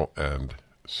sale, and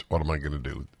what am I going to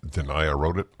do? Deny I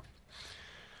wrote it?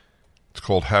 It's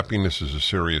called Happiness is a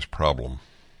Serious Problem.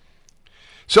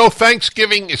 So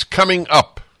Thanksgiving is coming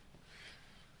up.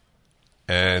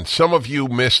 And some of you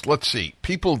missed, let's see,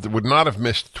 people would not have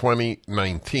missed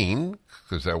 2019,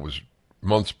 because that was a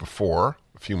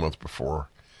few months before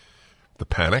the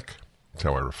panic. That's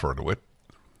how I refer to it.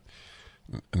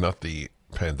 Not the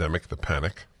pandemic, the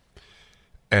panic.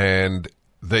 And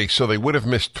they would have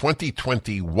missed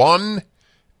 2021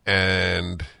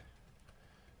 and...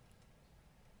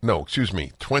 No, excuse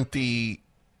me, let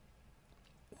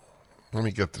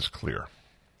me get this clear.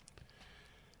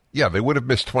 Yeah, they would have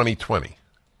missed 2020.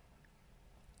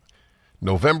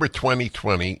 November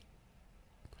 2020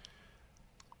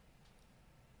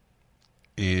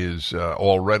 is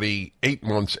already 8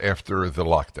 months after the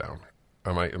lockdown.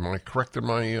 Am I correct in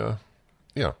my...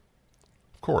 yeah,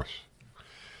 of course.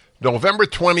 November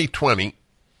 2020,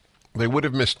 they would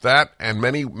have missed that, and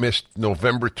many missed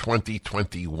November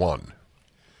 2021.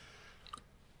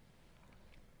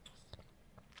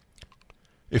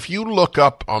 If you look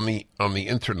up on the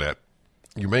internet,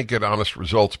 you may get honest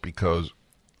results because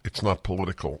it's not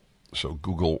political. So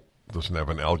Google doesn't have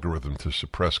an algorithm to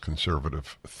suppress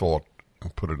conservative thought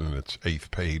and put it in its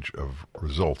 8th page of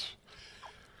results.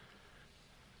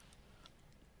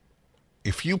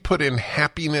 If you put in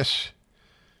happiness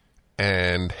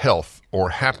and health, or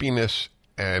happiness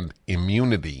and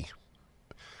immunity,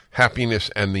 happiness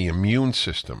and the immune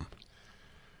system,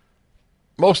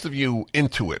 most of you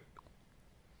intuit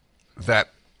that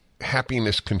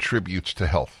happiness contributes to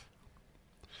health.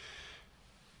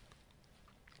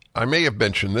 I may have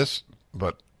mentioned this,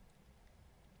 but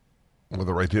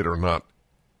whether I did or not,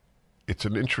 it's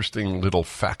an interesting little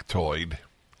factoid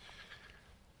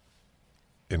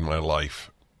in my life.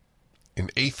 In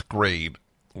 8th grade,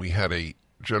 we had a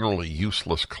generally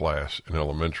useless class in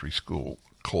elementary school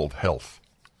called health,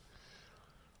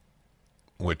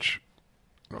 which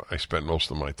I spent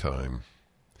most of my time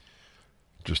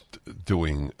just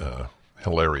doing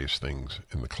hilarious things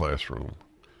in the classroom,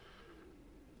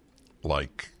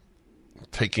 like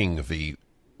taking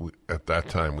at that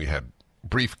time we had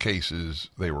briefcases,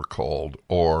 they were called,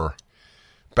 or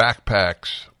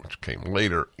backpacks, which came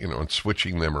later, and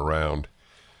switching them around.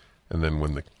 And then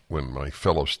when my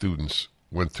fellow students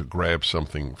went to grab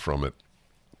something from it,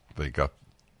 they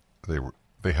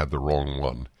had the wrong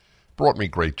one. Brought me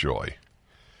great joy.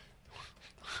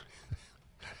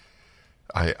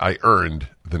 I earned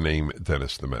the name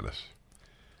Dennis the Menace.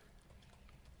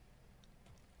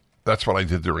 That's what I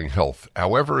did during health.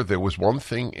 However, there was one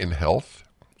thing in health,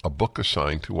 a book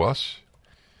assigned to us.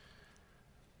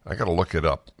 I got to look it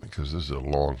up because this is a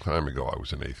long time ago. I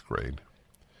was in 8th grade.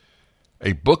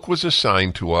 A book was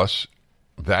assigned to us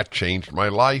that changed my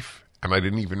life, and I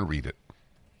didn't even read it.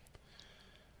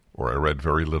 Or I read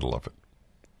very little of it.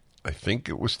 I think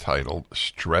it was titled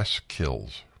Stress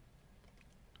Kills.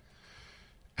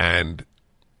 And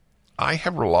I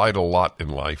have relied a lot in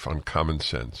life on common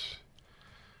sense.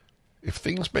 If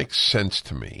things make sense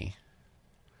to me,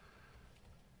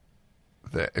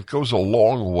 that it goes a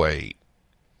long way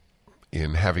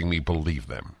in having me believe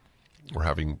them, or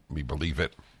having me believe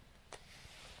it.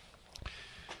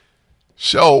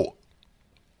 So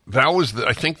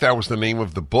I think that was the name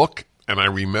of the book, and I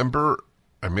remember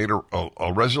I made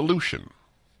a resolution.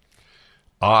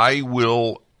 I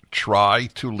will try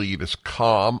to lead as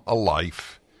calm a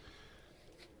life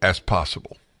as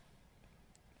possible.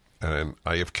 And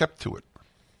I have kept to it.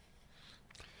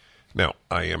 Now,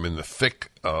 I am in the thick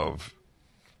of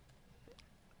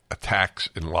attacks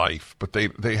in life, but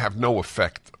they have no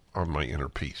effect on my inner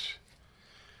peace.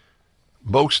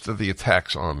 Most of the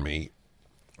attacks on me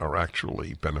are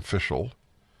actually beneficial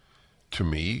to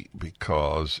me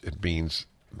because it means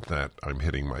that I'm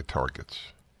hitting my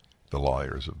targets, the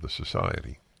liars of the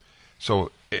society.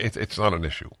 So it's not an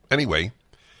issue. Anyway,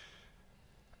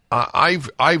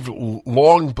 I've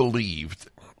long believed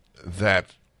that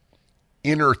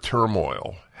inner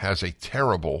turmoil has a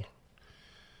terrible,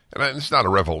 and it's not a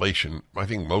revelation. I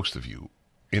think most of you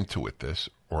intuit this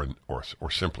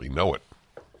or simply know it,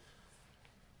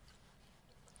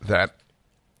 that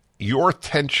your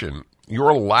tension,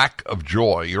 your lack of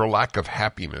joy, your lack of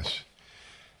happiness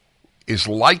is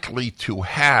likely to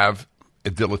have a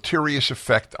deleterious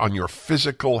effect on your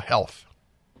physical health.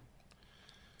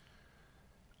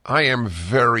 I am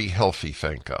very healthy,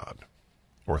 thank God,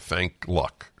 or thank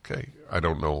luck, okay? I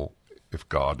don't know if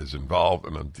God is involved,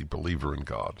 and I'm a deep believer in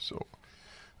God, so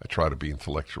I try to be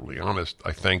intellectually honest.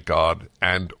 I thank God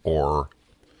and or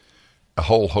a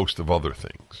whole host of other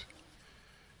things.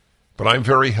 But I'm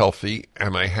very healthy,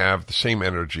 and I have the same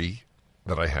energy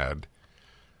that I had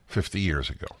 50 years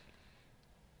ago.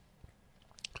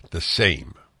 The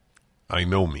same. I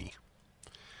know me,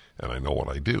 and I know what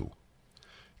I do.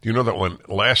 Do you know that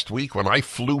last week when I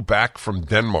flew back from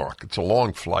Denmark, it's a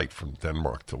long flight from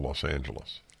Denmark to Los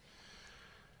Angeles.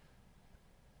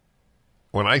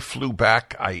 When I flew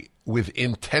back,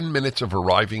 within 10 minutes of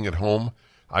arriving at home,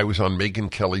 I was on Megyn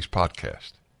Kelly's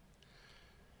podcast.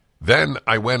 Then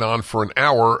I went on for an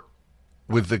hour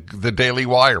with the Daily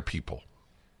Wire people.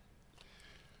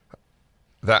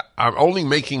 That I'm only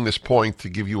making this point to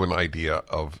give you an idea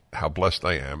of how blessed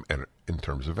I am in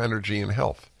terms of energy and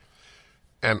health.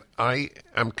 And I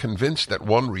am convinced that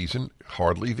one reason,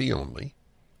 hardly the only,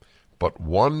 but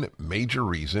one major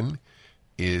reason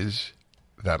is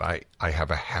that I have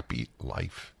a happy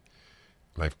life.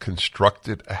 And I've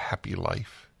constructed a happy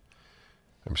life.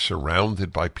 I'm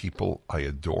surrounded by people I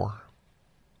adore,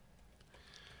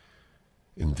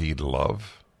 indeed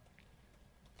love.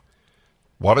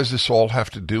 What does this all have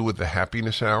to do with the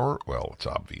happiness hour? Well, it's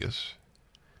obvious.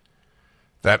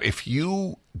 That if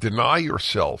you deny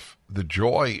yourself the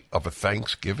joy of a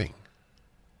Thanksgiving,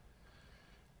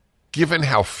 given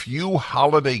how few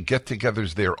holiday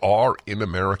get-togethers there are in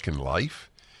American life,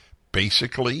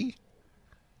 basically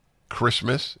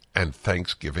Christmas and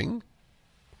Thanksgiving,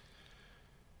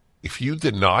 if you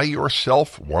deny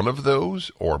yourself one of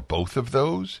those or both of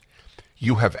those,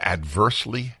 you have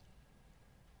adversely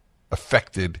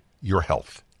affected your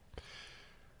health.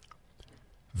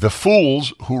 The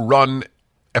fools who run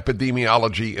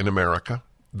epidemiology in America,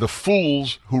 the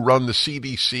fools who run the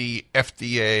CDC,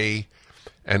 FDA,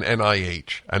 and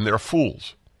NIH, and they're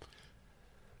fools.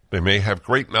 They may have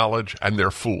great knowledge, and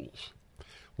they're fools.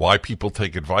 Why people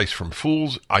take advice from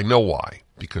fools, I know why.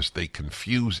 Because they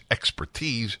confuse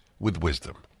expertise with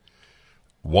wisdom.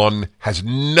 One has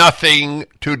nothing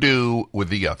to do with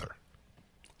the other.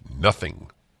 Nothing.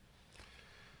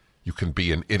 You can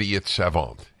be an idiot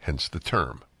savant, hence the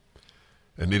term.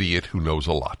 An idiot who knows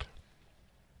a lot.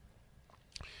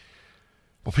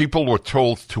 Well, people were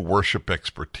told to worship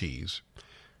expertise.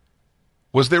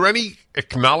 Was there any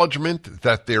acknowledgement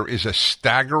that there is a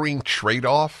staggering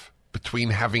trade-off between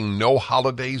having no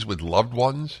holidays with loved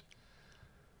ones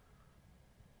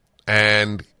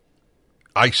and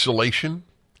isolation?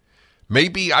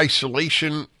 Maybe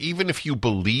isolation, even if you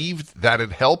believed that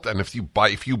it helped, and if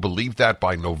you believed that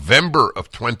by November of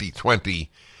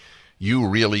 2020, you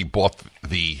really bought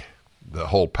the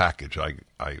whole package, I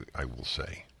will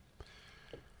say.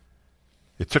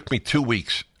 It took me 2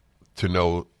 weeks to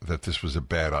know that this was a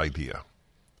bad idea.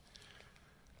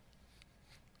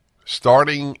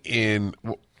 Starting in,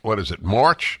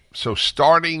 March? So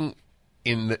starting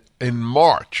in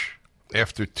March,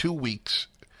 after 2 weeks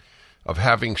of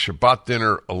having Shabbat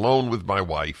dinner alone with my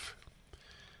wife,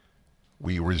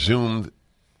 we resumed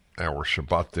our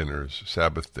Shabbat dinners,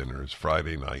 Sabbath dinners,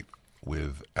 Friday night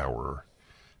with our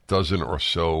dozen or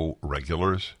so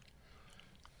regulars,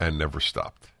 and never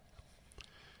stopped.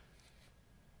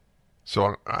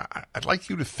 So I'd like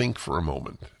you to think for a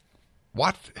moment,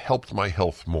 what helped my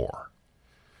health more?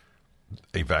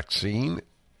 A vaccine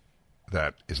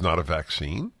that is not a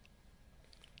vaccine?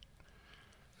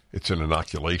 It's an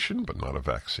inoculation, but not a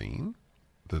vaccine.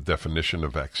 The definition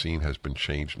of vaccine has been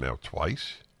changed now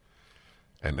twice.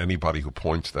 And anybody who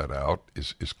points that out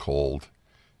is called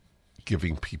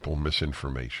giving people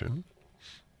misinformation.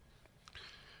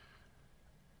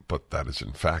 But that is,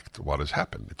 in fact, what has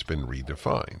happened. It's been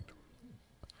redefined.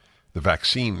 The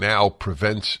vaccine now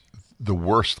prevents the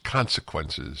worst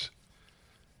consequences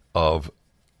of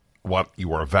what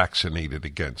you are vaccinated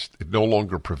against. It no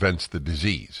longer prevents the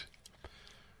disease.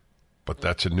 But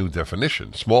that's a new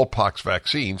definition. Smallpox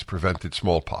vaccines prevented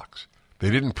smallpox. They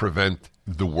didn't prevent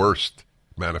the worst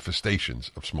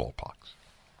manifestations of smallpox.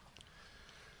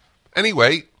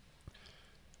 Anyway,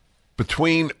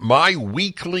 between my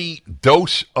weekly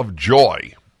dose of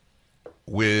joy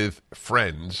with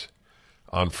friends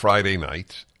on Friday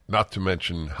nights, not to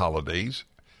mention holidays,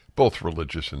 both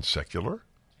religious and secular,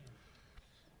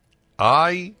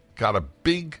 I got a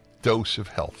big dose of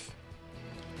health.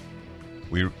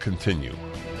 We continue.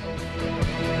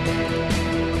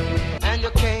 And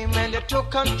you came and you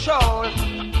took control.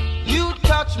 You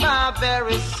touched my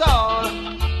very soul.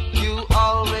 You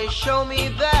always show me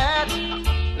that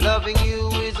loving you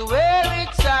is where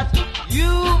it's at.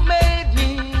 You made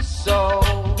me so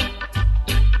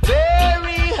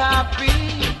very happy.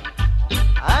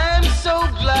 I'm so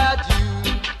glad you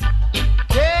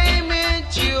came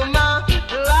into my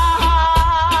life.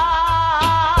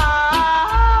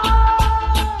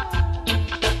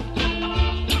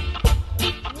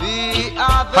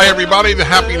 Hi, everybody. The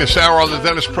Happiness Hour on the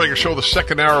Dennis Prager Show, the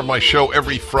second hour of my show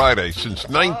every Friday since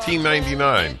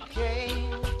 1999.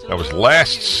 That was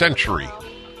last century.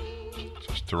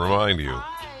 Just to remind you.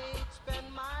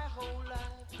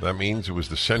 That means it was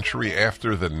the century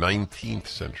after the 19th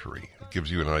century. It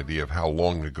gives you an idea of how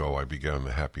long ago I began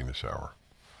the Happiness Hour.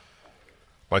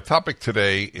 My topic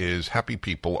today is happy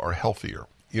people are healthier.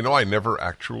 You know, I never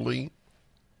actually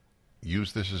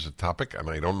used this as a topic, and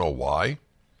I don't know why.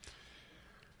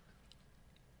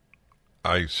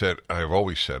 I've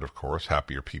always said, of course,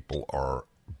 happier people are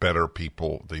better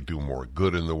people. They do more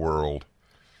good in the world.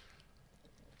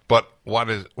 But what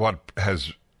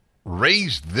has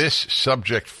raised this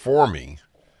subject for me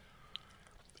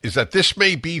is that this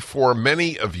may be for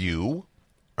many of you,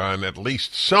 and at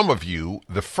least some of you,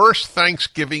 the first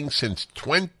Thanksgiving since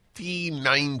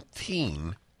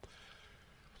 2019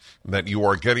 that you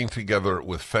are getting together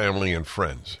with family and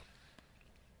friends.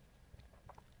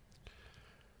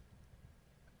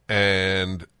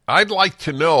 And I'd like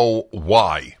to know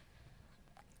why.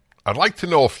 I'd like to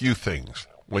know a few things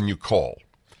when you call.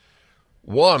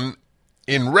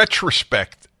 In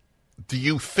retrospect, do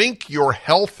you think your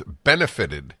health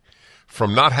benefited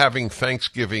from not having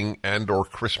Thanksgiving and or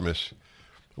Christmas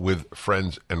with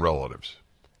friends and relatives.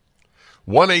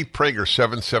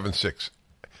 1-8-PRAGER-776.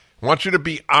 I want you to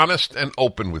be honest and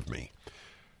open with me.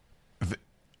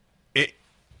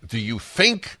 Do you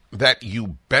think that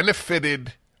you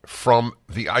benefited from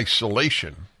the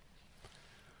isolation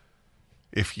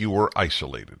if you were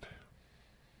isolated?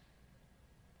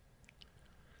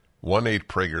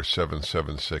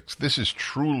 1-8-PRAGER-776. This is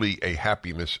truly a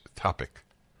happiness topic.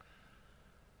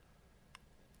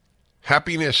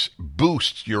 Happiness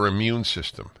boosts your immune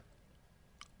system.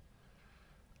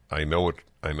 I know it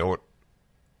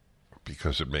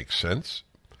because it makes sense.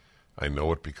 I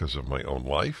know it because of my own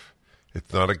life.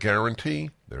 It's not a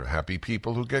guarantee. There are happy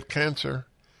people who get cancer.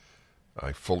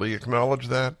 I fully acknowledge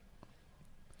that.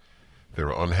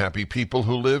 There are unhappy people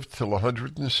who live till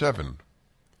 107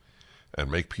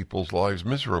 and make people's lives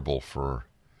miserable for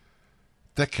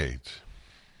decades.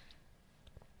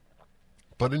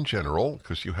 But in general,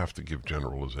 because you have to give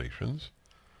generalizations,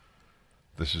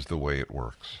 this is the way it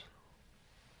works.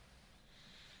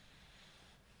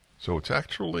 So it's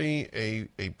actually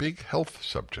a big health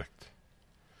subject.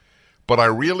 But I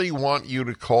really want you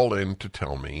to call in to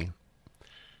tell me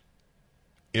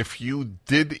if you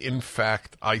did in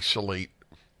fact isolate,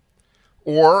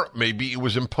 or maybe it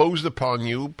was imposed upon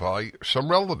you by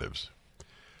some relatives.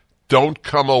 Don't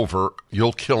come over,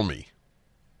 you'll kill me.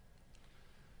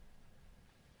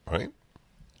 Right?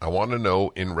 I want to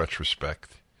know in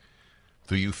retrospect,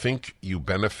 do you think you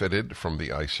benefited from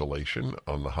the isolation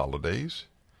on the holidays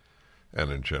and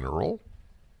in general,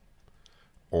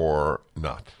 or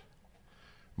not?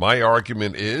 My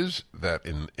argument is that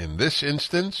in this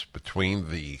instance, between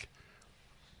the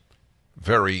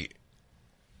very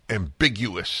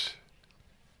ambiguous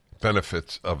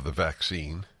benefits of the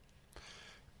vaccine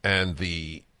and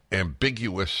the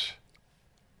ambiguous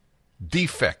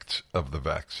defects of the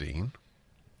vaccine,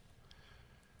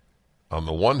 on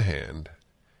the one hand,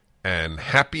 and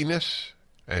happiness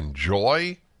and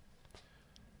joy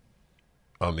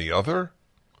on the other,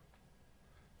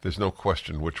 there's no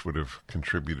question which would have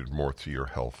contributed more to your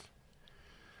health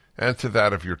and to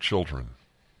that of your children.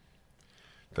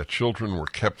 That children were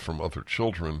kept from other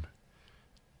children,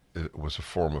 it was a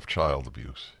form of child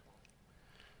abuse.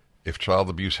 If child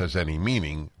abuse has any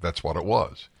meaning, that's what it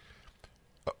was.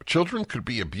 Children could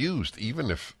be abused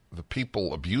even if the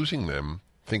people abusing them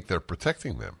think they're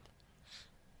protecting them.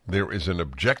 There is an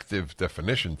objective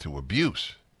definition to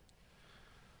abuse.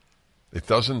 It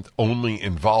doesn't only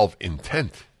involve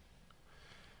intent.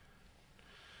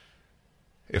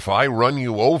 If I run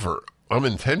you over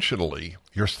unintentionally,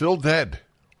 you're still dead.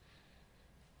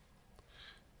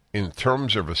 In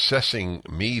terms of assessing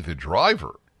me, the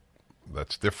driver,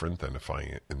 that's different than if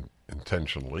I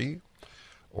intentionally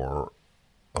or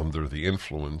under the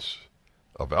influence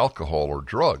of alcohol or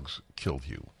drugs killed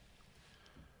you.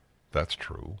 That's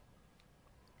true,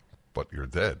 but you're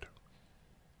dead.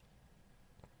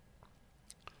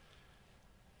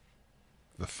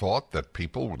 The thought that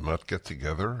people would not get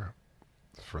together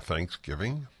for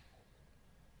Thanksgiving.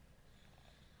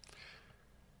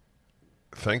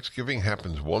 Thanksgiving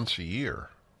happens once a year.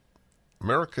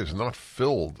 America is not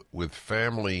filled with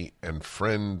family and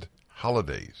friend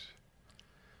holidays.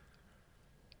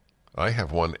 I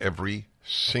have one every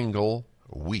single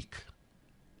week.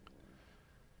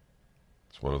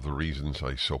 It's one of the reasons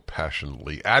I so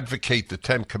passionately advocate the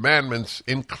Ten Commandments,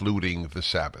 including the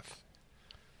Sabbath.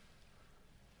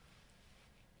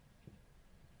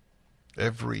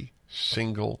 Every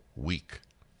single week,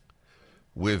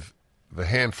 with the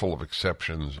handful of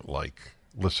exceptions like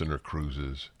listener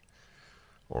cruises,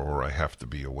 or I have to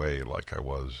be away like I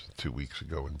was 2 weeks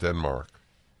ago in Denmark.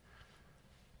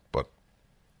 But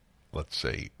let's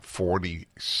say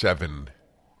 47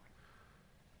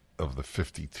 of the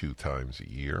 52 times a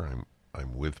year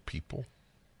I'm with people,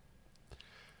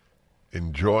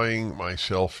 enjoying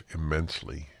myself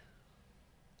immensely.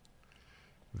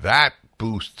 That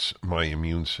boosts my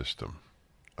immune system.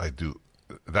 I do.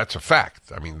 That's a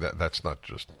fact. I mean, that's not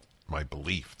just my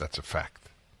belief. That's a fact.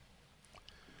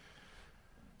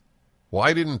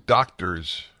 Why didn't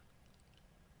doctors,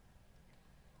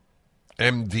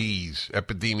 MDs,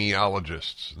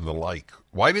 epidemiologists, and the like,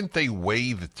 why didn't they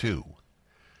weigh the two?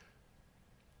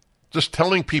 Just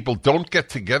telling people don't get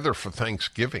together for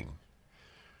Thanksgiving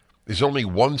is only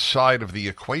one side of the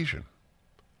equation.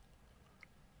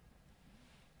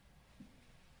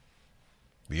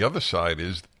 The other side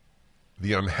is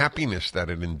the unhappiness that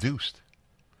it induced,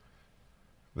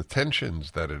 the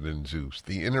tensions that it induced,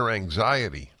 the inner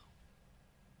anxiety.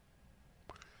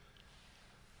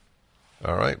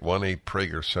 All right,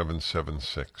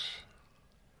 1-8-PRAGER-776.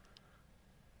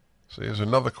 So here's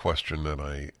another question that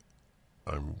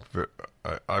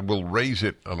I will raise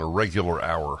it on a regular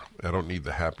hour. I don't need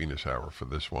the happiness hour for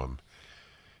this one.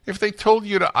 If they told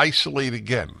you to isolate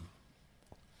again,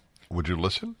 would you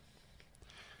listen?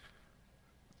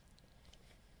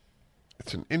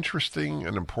 It's an interesting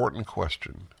and important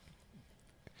question.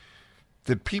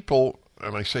 Did people,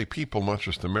 and I say people, not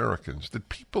just Americans, did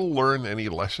people learn any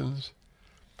lessons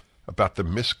about the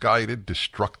misguided,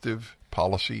 destructive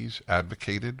policies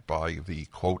advocated by the,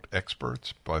 quote,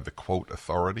 experts, by the, quote,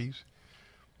 authorities?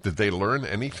 Did they learn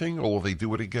anything, or will they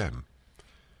do it again?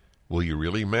 Will you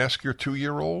really mask your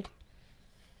 2-year-old?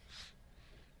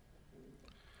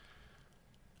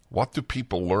 What do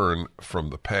people learn from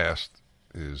the past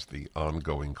is the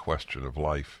ongoing question of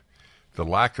life. The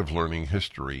lack of learning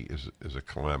history is a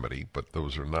calamity, but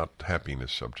those are not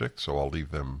happiness subjects, so I'll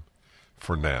leave them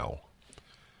for now.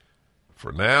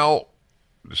 For now,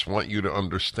 I just want you to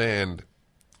understand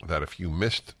that if you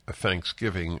missed a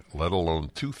Thanksgiving, let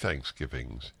alone 2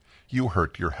 Thanksgivings, you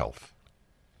hurt your health.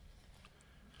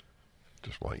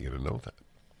 Just want you to know that.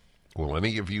 Will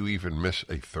any of you even miss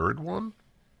a 3rd one?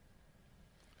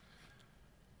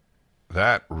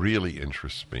 That really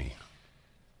interests me.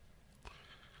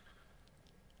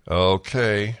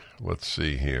 Okay, let's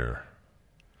see here.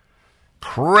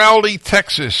 Crowley,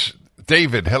 Texas.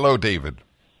 David. Hello, David.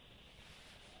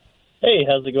 Hey,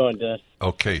 how's it going, Dennis?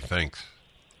 Okay, thanks.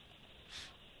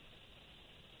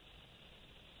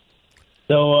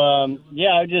 So,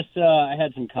 I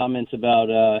had some comments about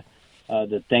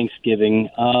the Thanksgiving.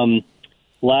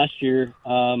 Last year,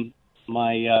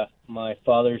 my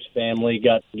father's family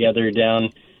got together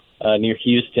down near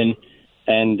Houston,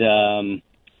 and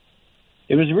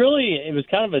it was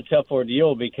kind of a tough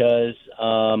ordeal because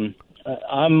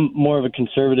I'm more of a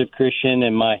conservative Christian,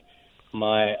 and my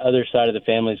other side of the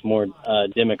family is more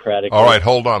Democratic. All right,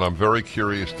 hold on. I'm very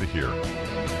curious to hear.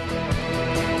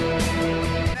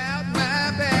 Out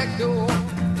my back door,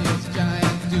 this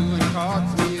giant doing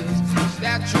cartwheels,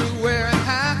 statue wearing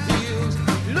high heels.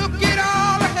 Look at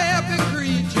all the happy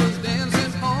creatures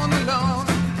dancing on the lawn.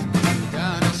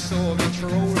 Dinosaur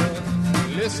controller,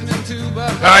 listening to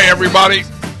Buck. Hi, everybody.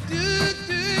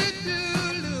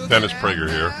 Dennis Prager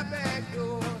here.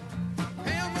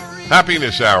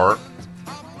 Happiness Hour.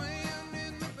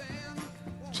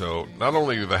 So not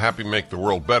only do the happy make the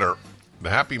world better,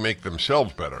 the happy make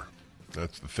themselves better.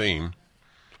 That's the theme.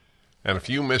 And if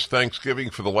you missed Thanksgiving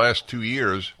for the last 2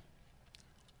 years,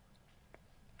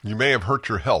 you may have hurt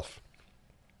your health.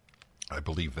 I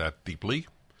believe that deeply.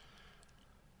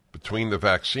 Between the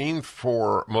vaccine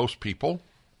for most people,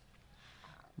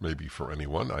 maybe for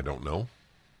anyone, I don't know,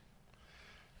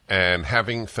 and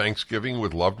having Thanksgiving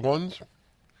with loved ones,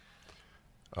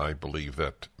 I believe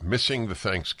that missing the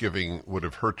Thanksgiving would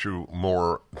have hurt you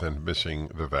more than missing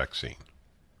the vaccine.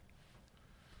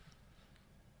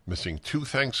 Missing 2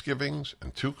 Thanksgivings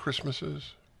and 2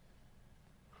 Christmases,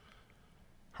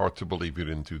 hard to believe you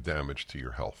didn't do damage to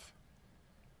your health.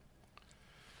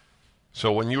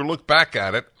 So when you look back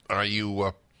at it, are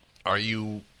you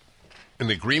in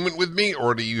agreement with me,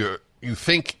 or do you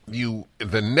think the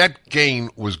net gain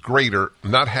was greater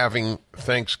not having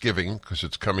Thanksgiving, because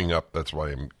it's coming up? That's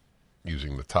why I'm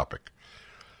using the topic.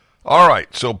 All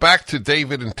right, so back to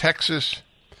David in Texas.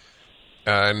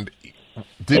 And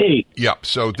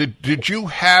so did you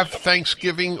have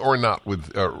Thanksgiving or not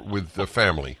with the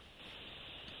family?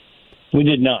 We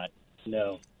did not.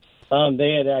 No,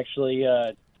 they had actually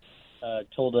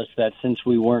told us that since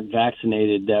we weren't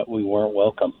vaccinated, that we weren't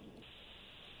welcome.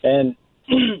 And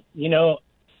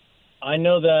I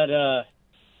know that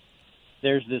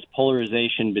there's this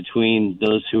polarization between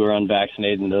those who are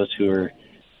unvaccinated and those who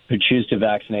choose to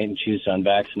vaccinate and choose to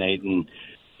unvaccinate. And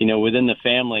within the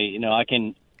family,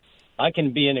 I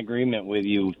can be in agreement with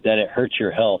you that it hurts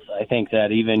your health. I think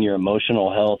that even your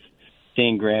emotional health,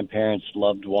 seeing grandparents,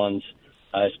 loved ones,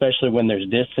 especially when there's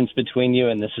distance between you,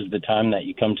 and this is the time that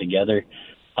you come together,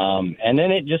 and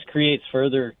then it just creates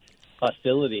further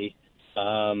hostility.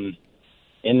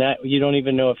 In that you don't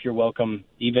even know if you're welcome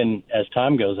even as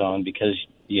time goes on because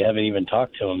you haven't even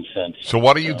talked to them since. So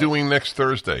what are you doing next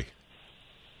Thursday?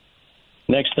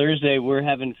 Next Thursday we're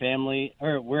having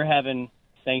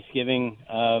Thanksgiving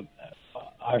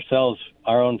ourselves,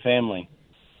 our own family.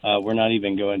 We're not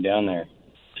even going down there.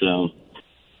 So.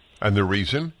 And the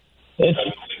reason?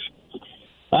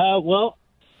 Well,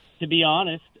 to be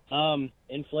honest,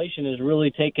 inflation has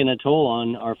really taken a toll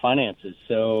on our finances.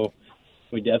 So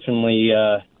we definitely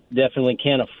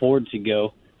can't afford to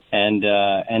go, and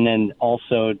then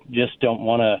also just don't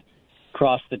want to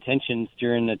cross the tensions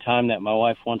during the time that my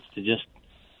wife wants to just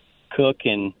cook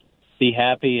and be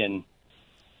happy and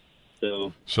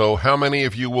So how many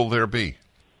of you will there be?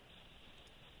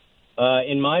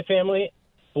 In my family,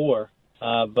 4.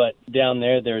 But down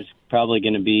there's probably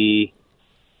going to be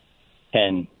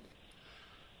 10.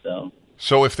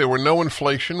 So if there were no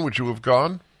inflation, would you have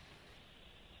gone?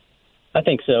 I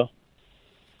think so.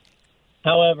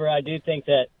 However, I do think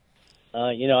that,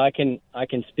 I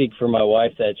can speak for my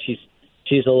wife that she's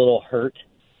a little hurt,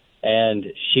 and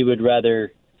she would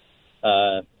rather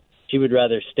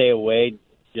stay away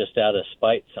just out of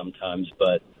spite sometimes.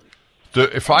 But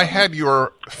if I had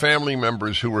your family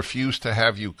members who refused to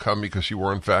have you come because you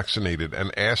weren't vaccinated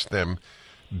and asked them,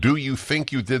 do you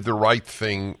think you did the right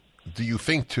thing? Do you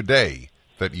think today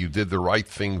that you did the right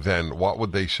thing then? What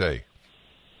would they say?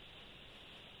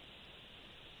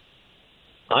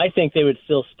 I think they would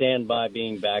still stand by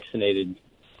being vaccinated.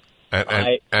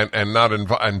 And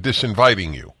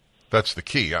disinviting you. That's the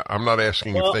key. I'm not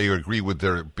asking if they agree with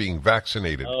their being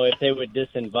vaccinated. Oh, if they would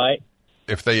disinvite?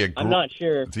 If they agree, I'm not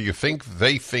sure. Do you think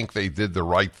they did the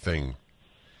right thing?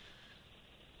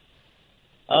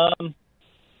 I'm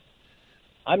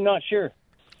not sure.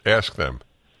 Ask them.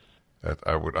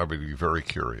 I would be very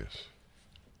curious.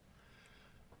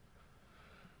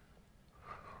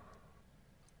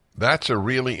 That's a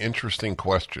really interesting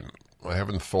question. I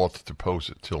haven't thought to pose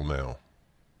it till now.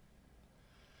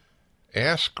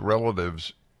 Ask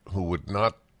relatives who would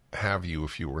not have you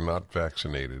if you were not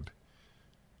vaccinated,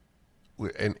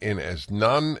 in as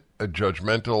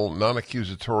non-judgmental,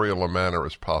 non-accusatorial a manner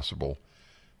as possible.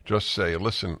 Just say,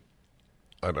 listen,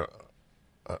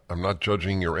 I'm not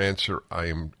judging your answer.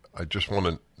 I just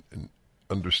want to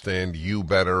understand you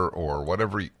better, or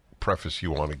whatever preface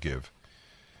you want to give.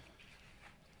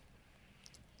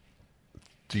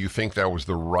 Do you think that was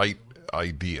the right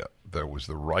idea? That was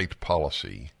the right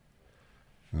policy?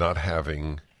 Not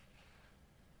having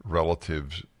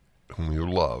relatives whom you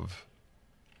love,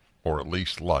 or at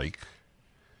least like,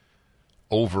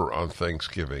 over on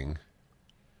Thanksgiving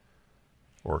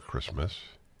or Christmas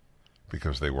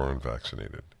because they weren't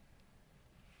vaccinated.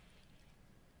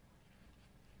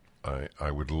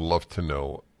 I would love to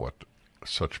know what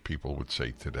such people would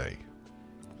say today.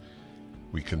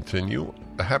 We continue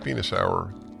the Happiness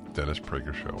Hour, Dennis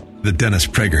Prager Show. The Dennis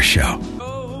Prager Show.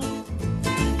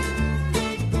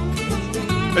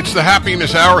 It's the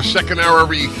Happiness Hour, second hour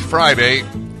every Friday,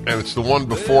 and it's the one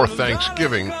before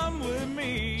Thanksgiving.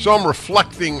 So I'm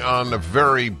reflecting on a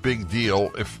very big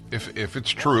deal. If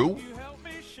it's true,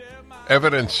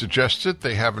 evidence suggests it.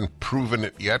 They haven't proven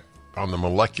it yet on the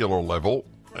molecular level,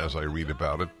 as I read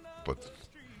about it, but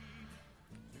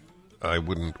I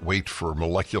wouldn't wait for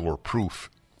molecular proof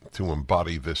to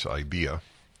embody this idea.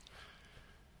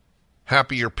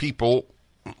 Happier people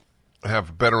have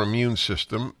a better immune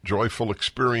system. Joyful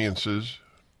experiences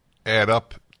add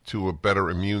up to a better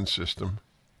immune system.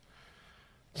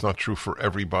 It's not true for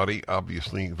everybody.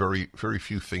 Obviously, very, very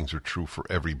few things are true for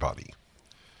everybody,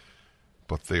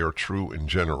 but they are true in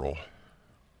general.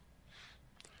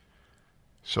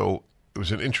 So it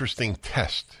was an interesting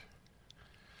test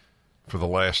for the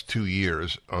last 2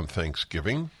 years on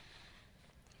Thanksgiving.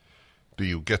 Do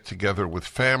you get together with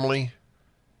family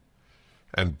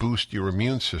and boost your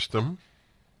immune system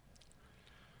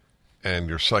and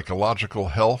your psychological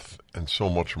health and so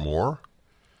much more?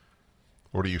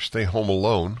 Or do you stay home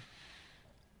alone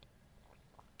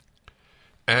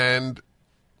and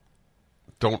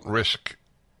don't risk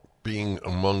being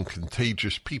among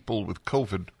contagious people with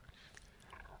COVID,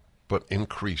 but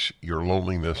increase your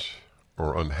loneliness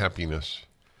or unhappiness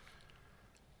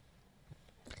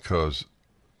because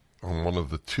on one of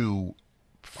the 2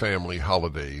 family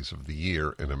holidays of the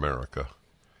year in America,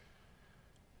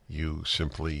 you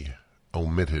simply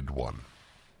omitted one?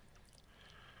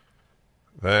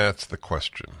 That's the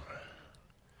question.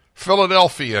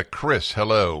 Philadelphia, Chris,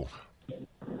 hello.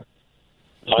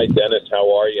 Hi, Dennis.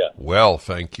 How are you? Well,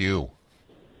 thank you.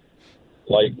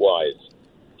 Likewise.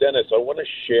 Dennis, I want to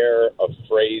share a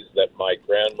phrase that my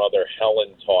grandmother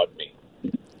Helen taught me.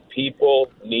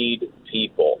 People need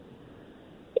people.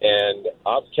 And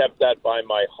I've kept that by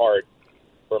my heart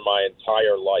for my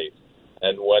entire life.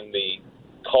 And when the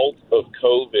cult of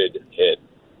COVID hit,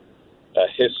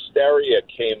 hysteria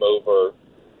came over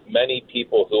many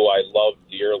people who I love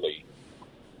dearly.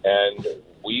 And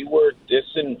we were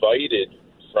disinvited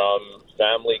from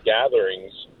family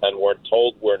gatherings and were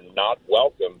told we're not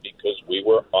welcome because we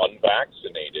were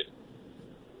unvaccinated.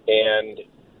 And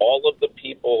all of the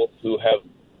people who have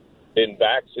been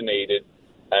vaccinated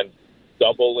and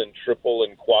double and triple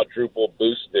and quadruple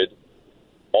boosted,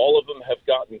 all of them have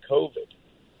gotten COVID.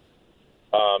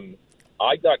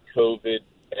 I got COVID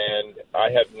and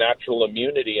I have natural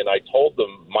immunity, and I told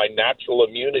them my natural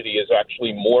immunity is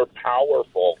actually more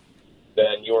powerful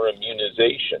than your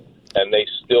immunization, and they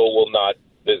still will not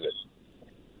visit.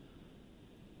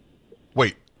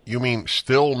 Wait, you mean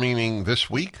still meaning this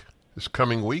week? This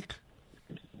coming week?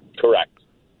 Correct.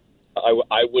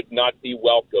 I would not be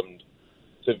welcomed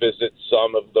to visit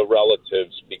some of the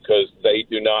relatives because they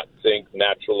do not think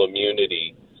natural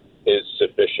immunity is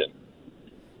sufficient.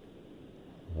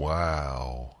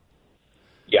 Wow.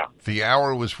 Yeah. The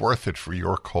hour was worth it for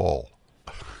your call.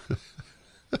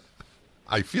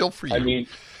 I feel for you. I mean,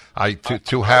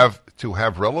 to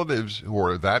have relatives who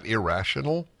are that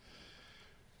irrational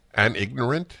and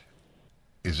ignorant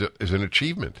is an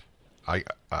achievement. I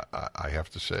have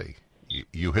to say,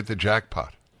 you hit the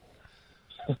jackpot.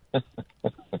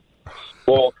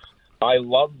 Well, I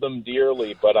love them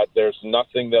dearly, but there's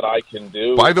nothing that I can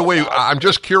do. By the way, I'm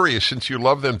just curious, since you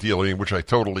love them dearly, which I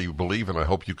totally believe, and I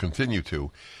hope you continue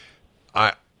to.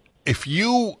 If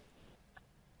you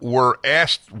were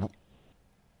asked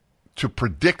to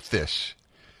predict this,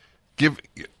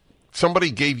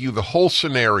 somebody gave you the whole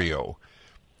scenario,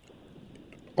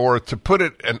 or to put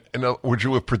it, would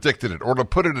you have predicted it? Or to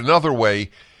put it another way,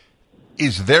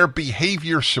 is their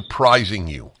behavior surprising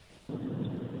you?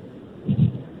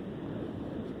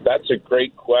 That's a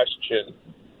great question.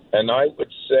 And I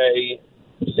would say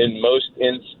in most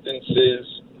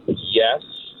instances, yes.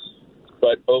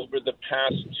 But over the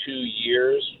past 2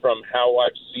 years, from how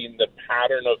I've seen the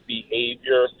pattern of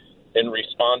behavior in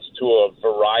response to a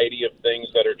variety of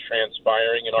things that are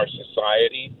transpiring in our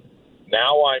society,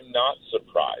 now I'm not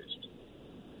surprised.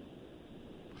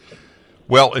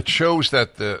 Well, it shows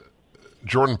that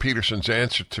Jordan Peterson's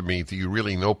answer to me, do you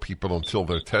really know people until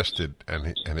they're tested,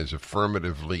 and his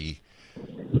affirmatively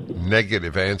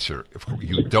negative answer, if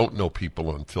you don't know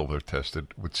people until they're tested,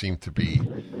 would seem to be,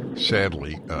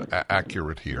 sadly,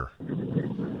 accurate here.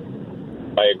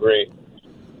 I agree.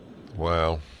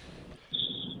 Wow.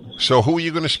 So who are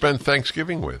you going to spend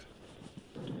Thanksgiving with?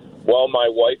 Well, my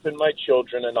wife and my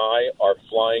children and I are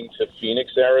flying to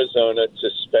Phoenix, Arizona to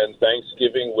spend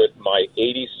Thanksgiving with my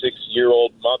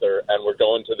 86-year-old mother, and we're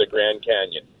going to the Grand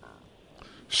Canyon.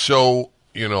 So,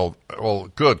 well,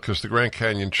 good, because the Grand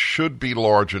Canyon should be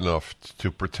large enough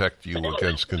to protect you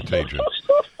against contagion.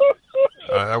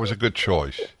 That was a good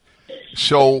choice.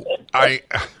 So,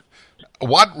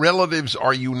 what relatives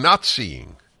are you not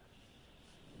seeing?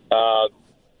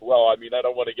 Well, I mean, I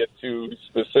don't want to get too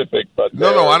specific, but...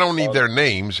 No, I don't need their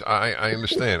names. I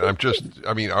understand.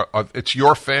 It's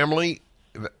your family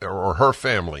or her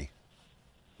family?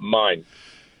 Mine.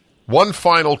 One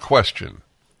final question.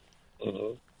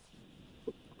 Mm-hmm.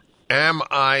 Am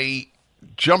I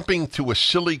jumping to a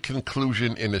silly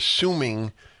conclusion in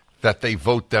assuming that they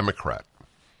vote Democrat?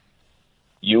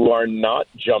 You are not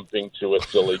jumping to a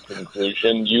silly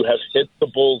conclusion. You have hit the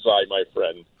bullseye, my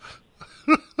friend.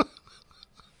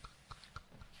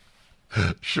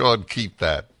 Sean, keep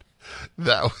that.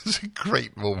 That was a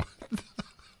great moment.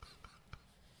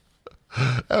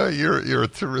 You're a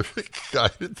terrific guy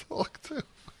to talk to.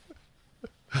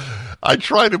 I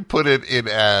try to put it in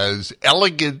as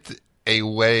elegant a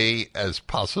way as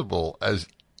possible, as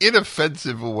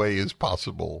inoffensive a way as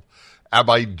possible. Am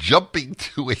I jumping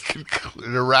to an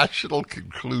irrational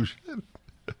conclusion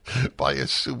by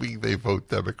assuming they vote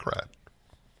Democrat?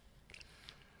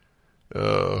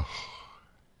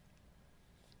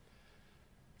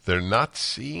 They're not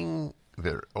seeing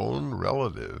their own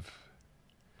relative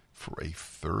for a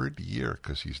third year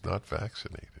because he's not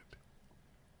vaccinated.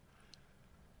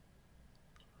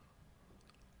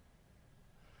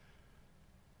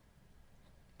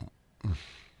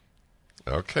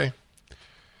 Okay.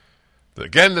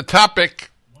 Again, the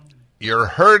topic, you're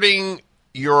hurting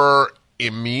your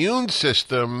immune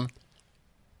system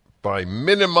by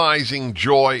minimizing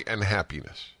joy and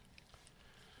happiness.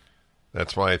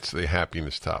 That's why it's the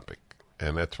happiness topic.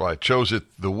 And that's why I chose it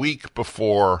the week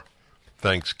before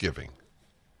Thanksgiving.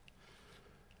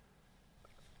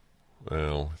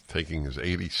 Well, taking his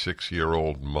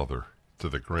 86-year-old mother to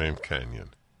the Grand Canyon.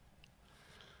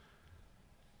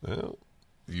 Well,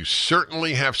 you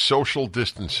certainly have social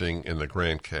distancing in the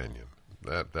Grand Canyon.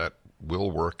 That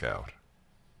will work out.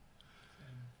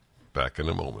 Back in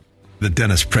a moment. The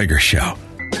Dennis Prager Show.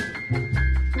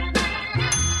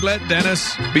 Let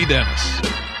Dennis be Dennis.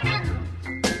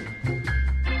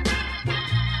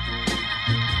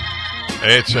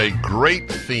 It's a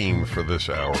great theme for this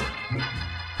hour.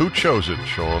 Who chose it,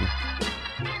 Sean?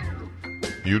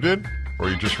 You did? Or are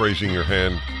you just raising your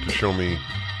hand to show me?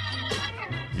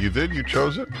 You did? You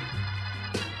chose it?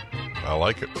 I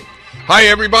like it. Hi,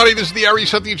 everybody. This is the Ari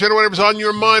Something Agenda. Whatever's on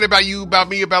your mind about you, about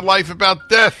me, about life, about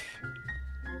death.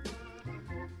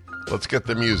 Let's get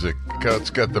the music. Let's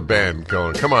get the band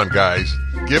going. Come on, guys.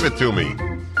 Give it to me.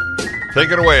 Take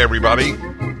it away, everybody.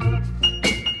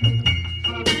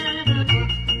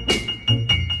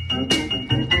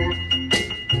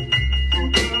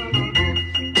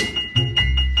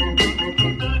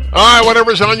 All right,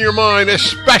 whatever's on your mind,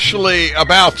 especially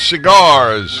about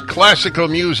cigars, classical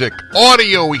music,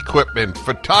 audio equipment,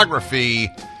 photography,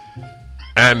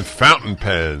 and fountain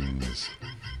pens.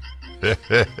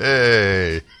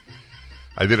 Hey,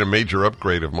 I did a major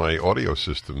upgrade of my audio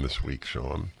system this week,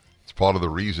 Sean. It's part of the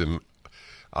reason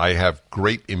I have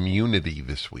great immunity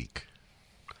this week.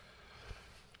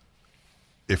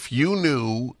 If you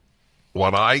knew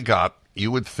what I got, you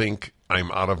would think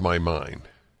I'm out of my mind.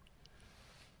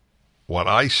 What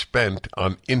I spent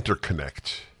on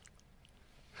interconnects.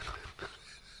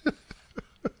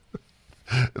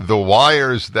 The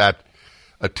wires that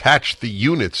attach the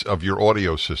units of your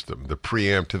audio system, the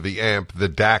preamp to the amp, the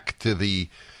DAC to the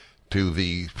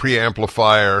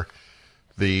preamplifier,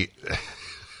 the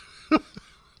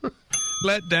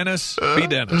Let Dennis be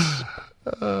Dennis.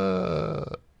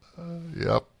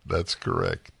 Yep, that's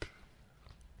correct.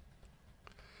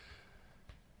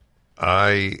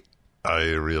 I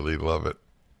really love it.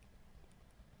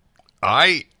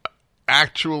 I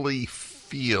actually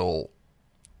feel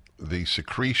the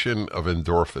secretion of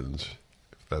endorphins,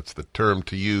 if that's the term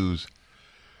to use,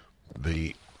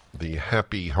 the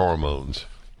happy hormones,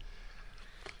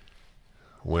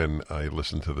 when I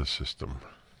listen to the system.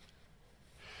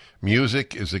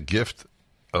 Music is a gift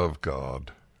of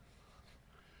God.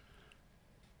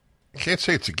 I can't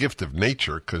say it's a gift of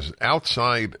nature, because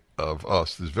outside of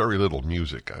us, there's very little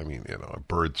music. I mean,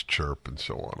 birds chirp and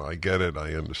so on. I get it.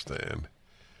 I understand.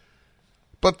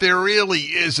 But there really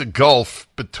is a gulf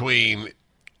between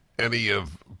any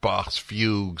of Bach's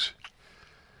fugues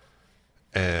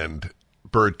and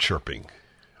bird chirping.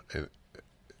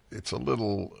 It's a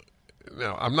little...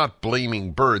 Now, I'm not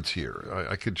blaming birds here.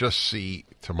 I could just see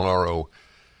tomorrow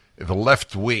the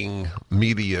left-wing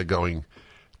media going,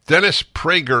 Dennis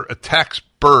Prager attacks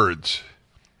birds.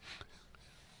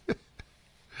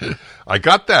 I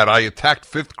got that. I attacked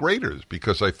fifth graders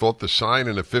because I thought the sign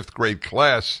in a fifth grade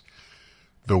class,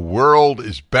 the world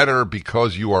is better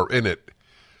because you are in it,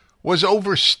 was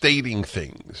overstating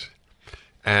things,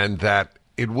 and that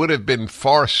it would have been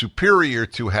far superior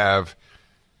to have,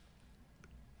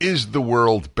 is the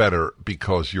world better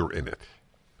because you're in it?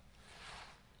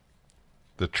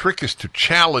 The trick is to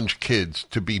challenge kids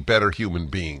to be better human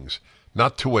beings,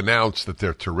 not to announce that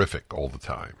they're terrific all the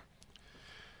time.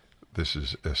 This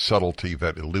is a subtlety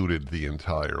that eluded the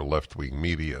entire left-wing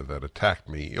media that attacked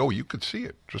me. Oh, you could see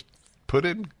it. Just put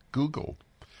in Google,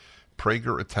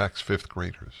 Prager attacks fifth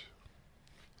graders.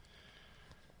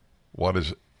 What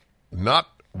is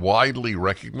not widely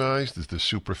recognized is the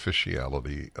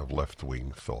superficiality of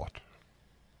left-wing thought.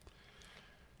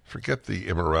 Forget the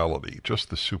immorality, just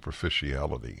the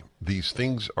superficiality. These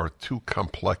things are too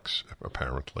complex,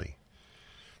 apparently,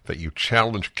 that you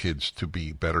challenge kids to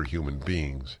be better human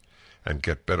beings and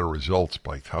get better results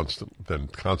by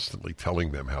constantly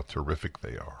telling them how terrific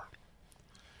they are.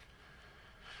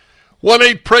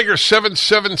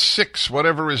 1-8-Prager-776,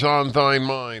 whatever is on thine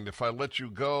mind. If I let you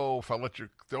go,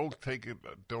 don't take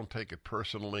it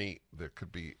personally. There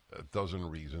could be a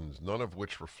dozen reasons, none of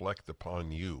which reflect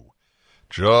upon you.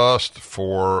 Just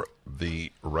for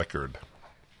the record.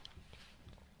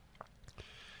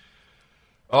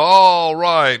 All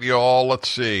right, y'all, let's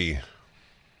see.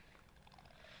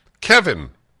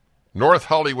 Kevin, North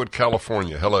Hollywood,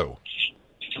 California. Hello.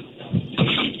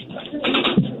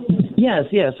 Yes.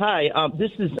 Hi.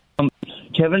 This is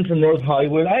Kevin from North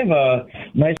Hollywood. I have a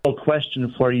nice little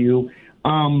question for you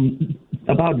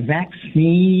about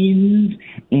vaccines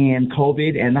and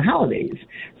COVID and the holidays.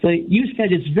 So you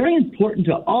said it's very important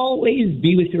to always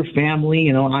be with your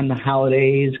family, on the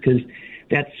holidays, because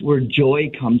that's where joy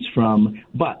comes from.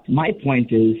 But my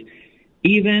point is,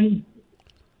 even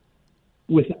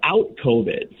without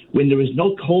COVID, when there was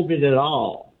no COVID at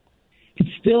all,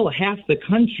 still half the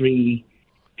country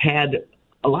had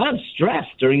a lot of stress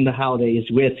during the holidays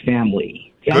with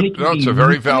family. That's a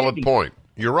very valid point.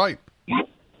 You're right.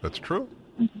 That's true.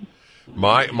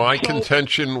 My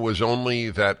contention was only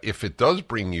that if it does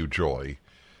bring you joy,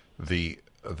 the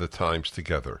times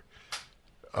together,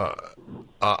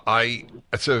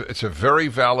 it's a very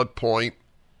valid point.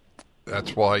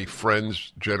 That's why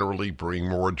friends generally bring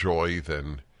more joy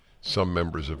than some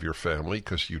members of your family,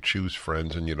 because you choose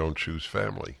friends and you don't choose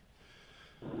family.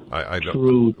 I don't.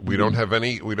 True. We don't have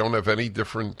any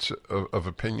difference of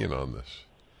opinion on this.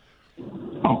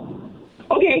 Oh,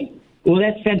 okay. Well,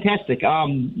 that's fantastic.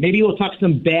 Maybe we'll talk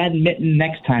some badminton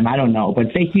next time. I don't know,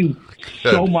 but thank you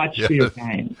so much for your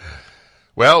time.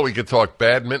 Well, we could talk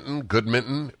badminton, good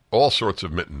mitten, all sorts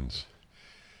of mittens.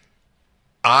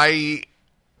 I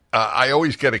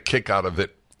always get a kick out of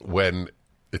it when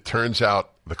it turns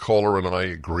out the caller and I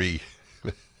agree.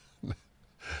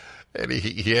 And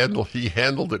he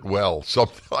handled it well.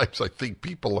 Sometimes I think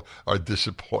people are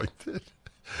disappointed.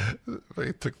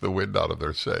 They took the wind out of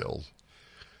their sails.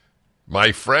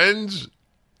 My friends,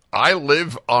 I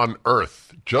live on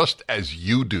Earth just as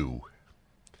you do.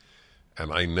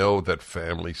 And I know that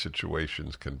family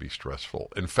situations can be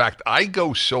stressful. In fact, I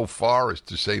go so far as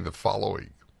to say the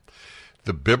following.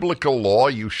 The biblical law,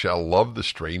 you shall love the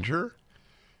stranger,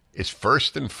 is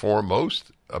first and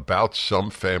foremost about some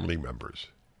family members.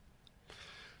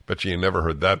 Bet you never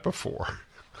heard that before.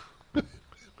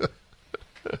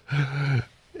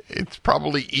 It's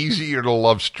probably easier to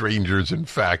love strangers, in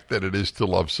fact, than it is to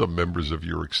love some members of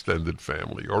your extended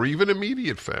family or even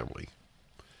immediate family.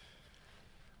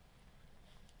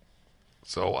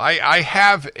 So I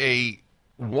have a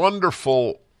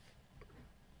wonderful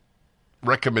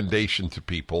recommendation to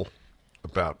people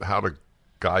about how to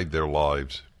guide their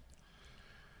lives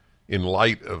in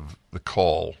light of the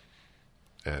call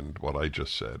and what I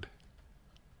just said.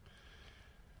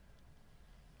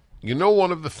 You know,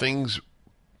 one of the things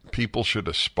people should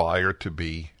aspire to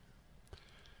be,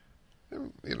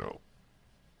 you know,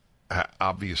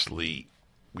 obviously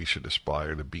we should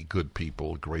aspire to be good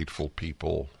people, grateful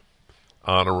people,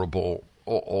 honorable,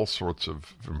 all sorts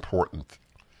of important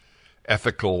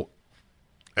ethical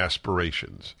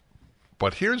aspirations.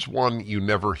 But here's one you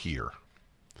never hear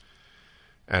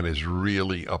and is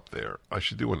really up there. I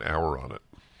should do an hour on it.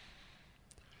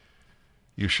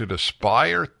 You should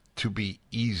aspire to be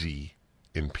easy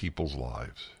in people's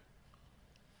lives.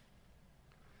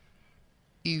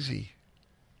 Easy.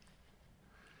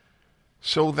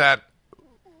 So that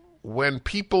when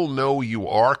people know you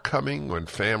are coming, when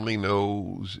family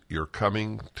knows you're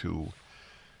coming to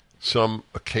some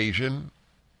occasion,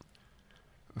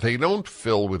 they don't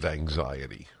fill with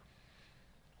anxiety.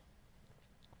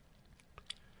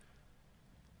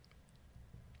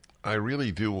 I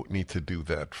really do need to do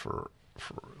that for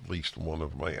at least one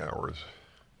of my hours.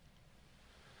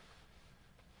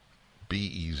 Be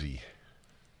easy.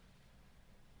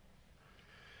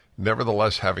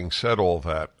 Nevertheless, having said all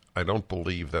that, I don't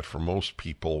believe that for most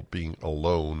people being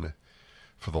alone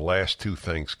for the last two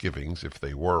Thanksgivings, if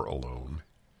they were alone,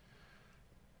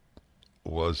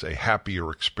 was a happier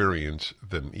experience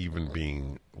than even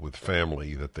being with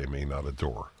family that they may not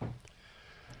adore.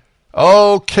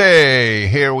 Okay,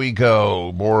 here we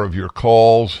go. More of your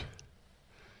calls.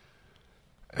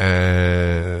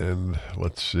 And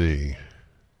let's see.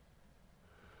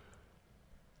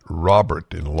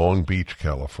 Robert in Long Beach,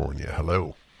 California.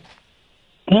 Hello.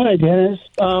 Hi, Dennis.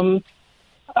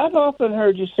 I've often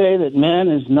heard you say that man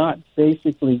is not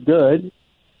basically good.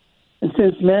 And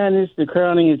since man is the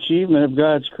crowning achievement of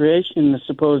God's creation,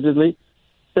 supposedly,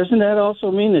 doesn't that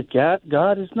also mean that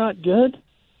God is not good?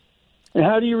 And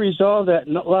how do you resolve that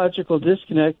logical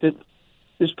disconnect that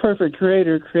this perfect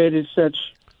creator created such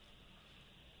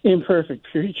imperfect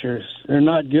creatures? They're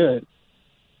not good.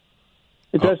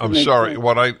 I'm sorry.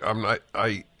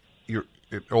 Sense.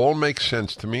 It all makes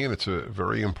sense to me, and it's a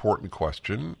very important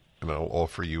question, and I'll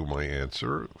offer you my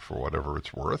answer for whatever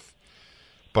it's worth.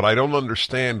 But I don't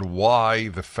understand why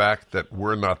the fact that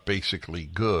we're not basically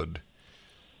good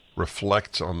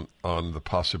reflects on the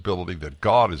possibility that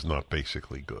God is not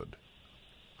basically good.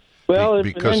 Well,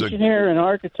 if an engineer and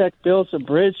architect builds a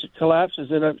bridge that collapses,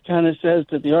 it kind of says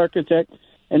that the architect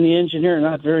and the engineer are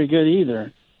not very good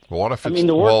either. Well, what if it's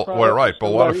right?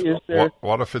 But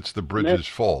what if it's the bridge's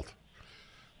fault,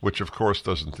 which of course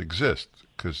doesn't exist,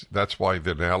 because that's why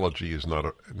the analogy is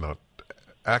not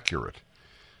accurate.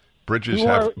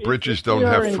 Bridges don't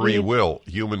have free will.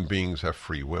 Human beings have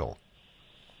free will.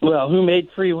 Well, who made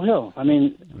free will? I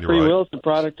mean, free will is the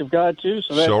product of God too.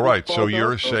 So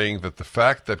you're saying that the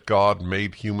fact that God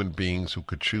made human beings who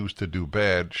could choose to do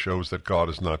bad shows that God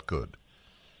is not good.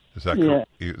 Is that correct?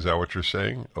 Is that what you're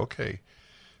saying? Okay.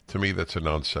 To me, that's a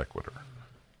non sequitur.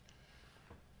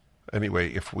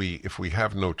 Anyway, if we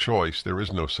have no choice, there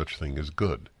is no such thing as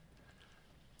good.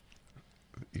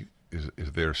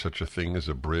 Is there such a thing as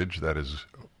a bridge that is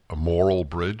a moral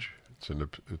bridge?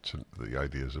 The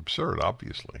idea is absurd,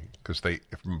 obviously, because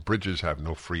bridges have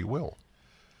no free will.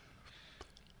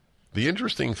 The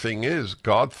interesting thing is,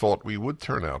 God thought we would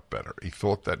turn out better. He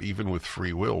thought that even with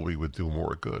free will, we would do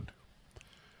more good.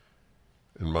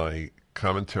 in my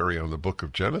commentary on the book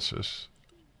of Genesis,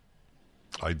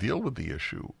 I deal with the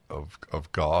issue of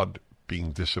God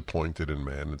being disappointed in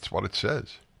man. It's what it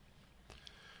says.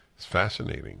 It's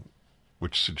fascinating,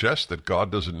 which suggests that God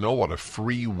doesn't know what a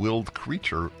free-willed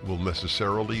creature will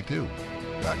necessarily do.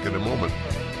 Back in a moment.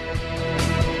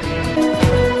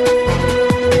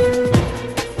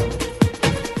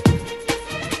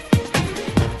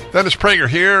 Dennis Prager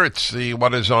here. It's the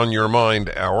What Is On Your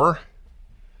Mind hour.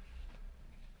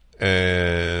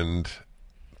 And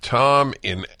Tom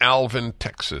in Alvin,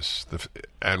 Texas.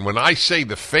 And when I say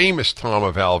the famous Tom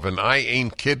of Alvin, I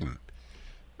ain't kidding.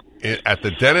 At the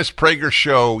Dennis Prager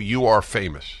Show, you are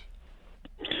famous.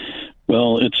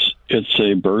 Well, it's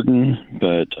a burden,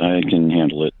 but I can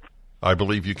handle it. I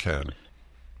believe you can.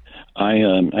 I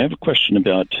have a question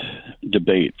about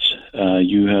debates.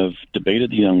 You have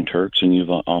debated the Young Turks, and you've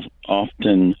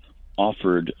often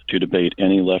offered to debate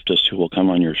any leftist who will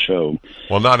come on your show.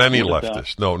 Well, not any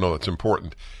leftist. No, it's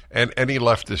important. And any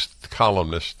leftist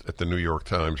columnist at the New York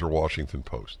Times or Washington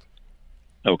Post.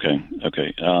 Okay.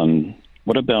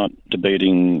 What about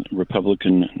debating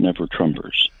Republican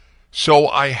never-Trumpers? So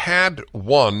I had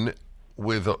one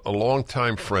with a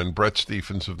longtime friend, Brett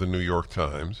Stephens of the New York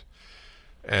Times,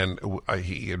 and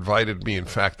he invited me, in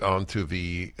fact, onto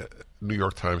the New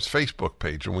York Times Facebook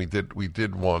page, and we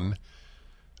did one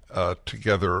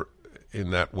together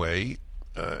in that way.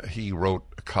 He wrote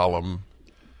a column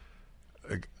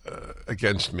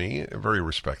against me, very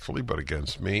respectfully, but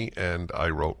against me, and I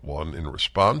wrote one in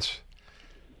response.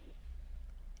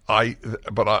 I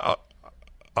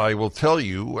will tell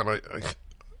you, and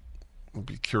I'll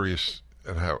be curious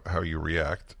at how you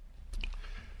react.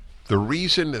 The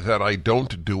reason that I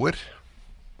don't do it,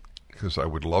 because I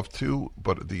would love to,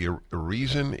 but the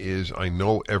reason is I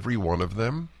know every one of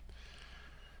them,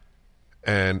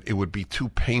 and it would be too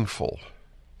painful.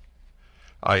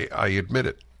 I admit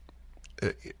it.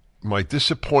 My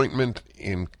disappointment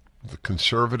in the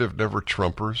conservative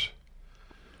never-Trumpers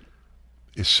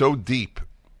is so deep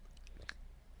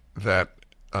that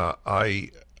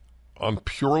I, on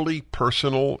purely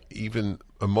personal, even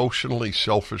emotionally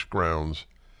selfish grounds,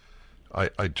 I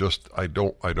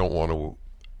don't want to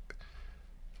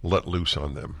let loose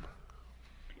on them.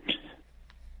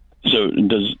 So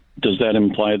does that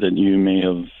imply that you may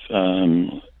have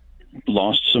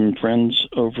lost some friends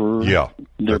over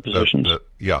their positions?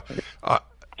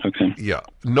 Okay. Yeah.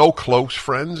 No close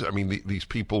friends. I mean, these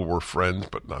people were friends,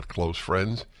 but not close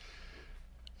friends.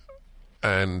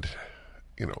 And,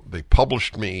 they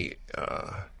published me.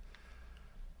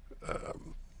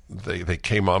 They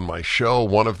came on my show.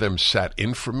 One of them sat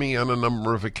in for me on a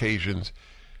number of occasions.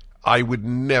 I would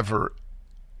never,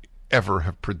 ever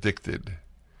have predicted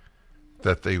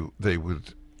that they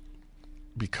would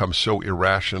become so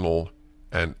irrational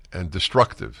and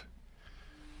destructive.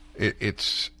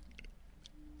 It's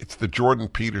the Jordan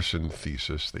Peterson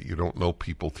thesis that you don't know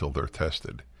people till they're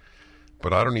tested.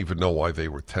 But I don't even know why they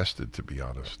were tested, to be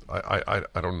honest. I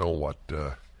don't know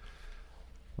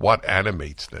what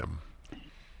animates them.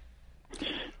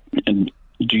 And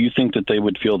do you think that they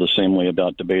would feel the same way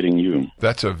about debating you?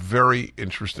 That's a very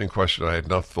interesting question. I had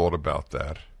not thought about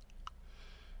that.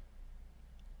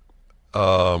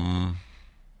 I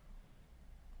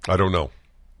don't know.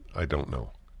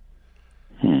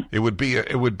 It would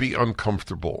be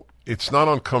uncomfortable. It's not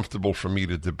uncomfortable for me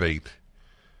to debate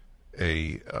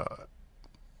a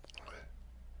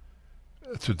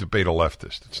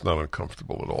leftist. It's not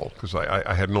uncomfortable at all because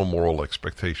I had no moral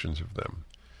expectations of them.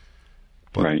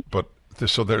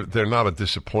 So they're not a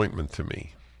disappointment to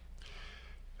me.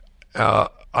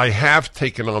 I have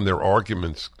taken on their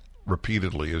arguments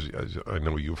repeatedly, as I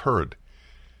know you've heard.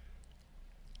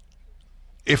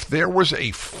 If there was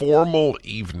a formal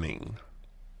evening,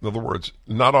 in other words,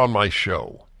 not on my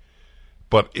show,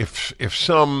 but if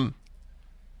some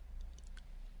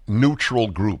neutral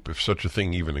group, if such a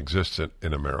thing even exists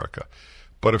in America,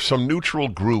 but if some neutral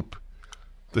group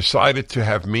decided to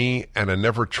have me and a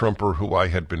never-Trumper who I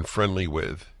had been friendly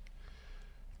with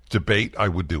debate, I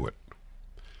would do it.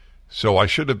 So I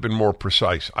should have been more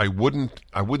precise. I wouldn't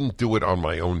do it on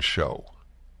my own show.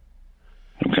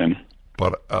 Okay.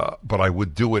 But I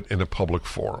would do it in a public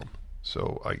forum.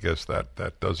 So I guess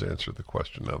that does answer the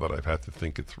question now that I've had to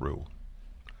think it through.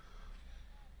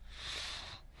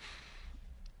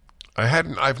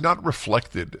 I've not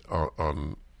reflected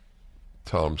on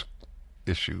Tom's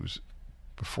issues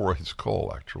before his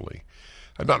call, actually.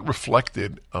 I've not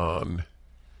reflected on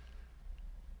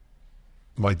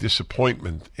my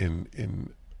disappointment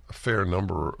in a fair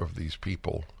number of these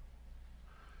people,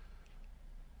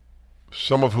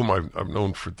 some of whom I've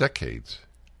known for decades.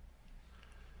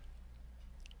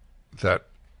 that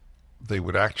they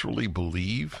would actually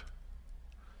believe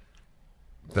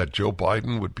that Joe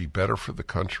Biden would be better for the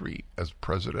country as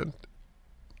president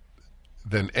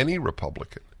than any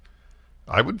Republican.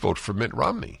 I would vote for Mitt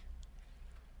Romney,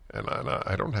 and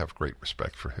I don't have great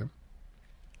respect for him.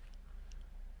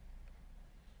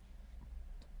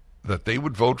 That they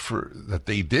would vote for, that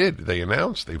they did, they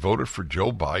announced they voted for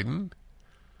Joe Biden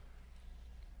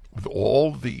with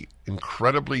all the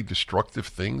incredibly destructive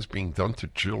things being done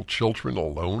to children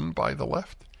alone by the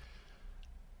left.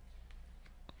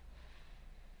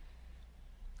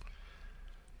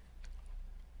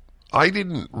 I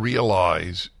didn't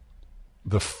realize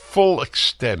the full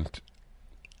extent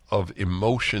of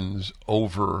emotions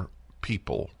over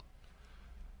people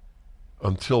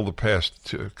until the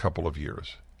past couple of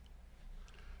years.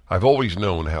 I've always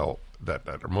known how that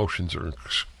emotions are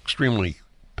extremely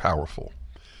powerful,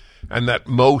 and that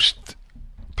most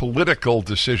political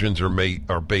decisions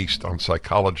are based on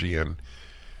psychology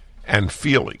and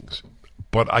feelings.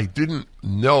 But I didn't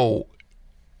know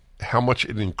how much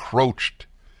it encroached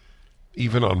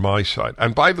even on my side.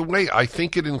 And by the way, I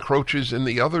think it encroaches in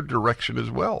the other direction as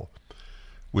well,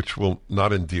 which will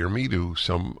not endear me to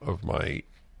some of my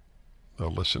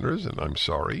listeners, and I'm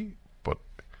sorry, but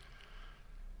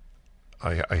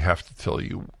I have to tell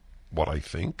you what I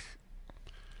think.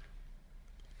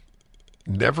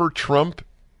 Never Trump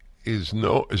is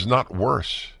not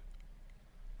worse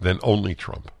than only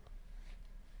Trump.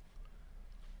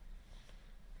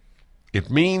 It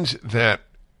means that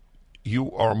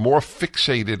you are more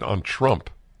fixated on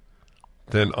Trump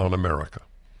than on America.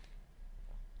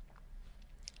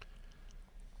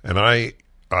 And I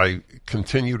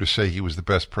continue to say he was the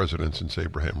best president since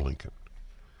Abraham Lincoln.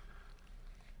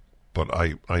 But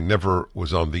I never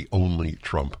was on the only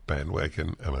Trump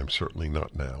bandwagon, and I'm certainly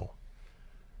not now.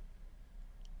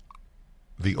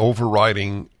 The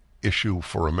overriding issue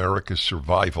for America's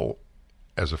survival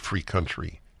as a free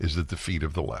country is the defeat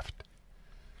of the left.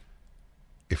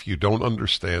 If you don't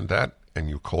understand that and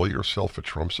you call yourself a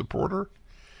Trump supporter,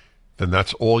 then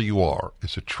that's all you are,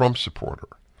 is a Trump supporter.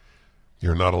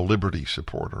 You're not a liberty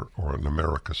supporter or an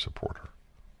America supporter.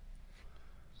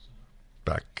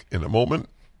 Back in a moment.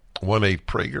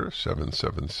 1-8-PRAGER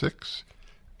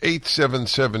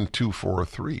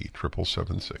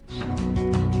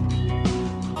 777-243-7776.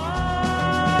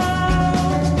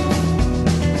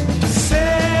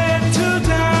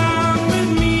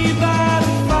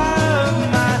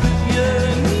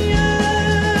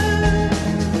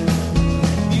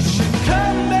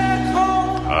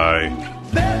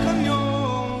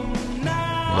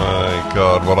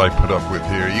 God, what I put up with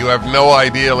here. You have no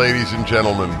idea, ladies and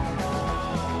gentlemen.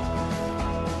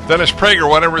 Dennis Prager,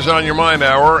 whatever's on your mind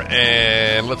hour,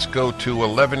 and let's go to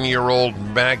 11-year-old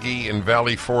Maggie in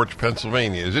Valley Forge,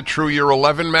 Pennsylvania. Is it true you're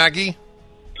 11, Maggie?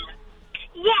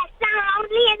 Yes, I'm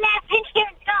only 11 years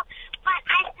old, but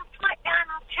I support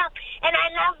Donald Trump, and I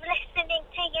love listening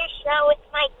to your show with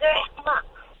my grandma.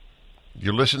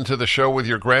 You listen to the show with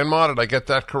your grandma? Did I get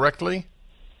that correctly?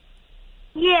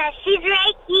 Yeah, she's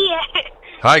right here.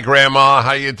 Hi, Grandma.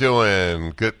 How you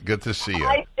doing? Good to see you.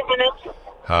 Hi, Dennis.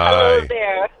 Hi. Hello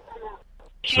there.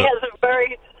 She has a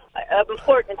very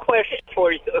important question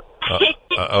for you.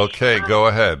 Okay, go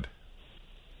ahead.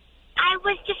 I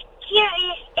was just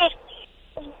curious if,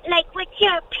 what's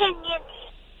your opinion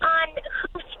on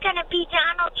who's going to be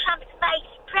Donald Trump's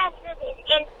vice president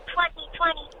in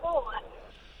 2024?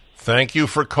 Thank you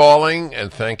for calling,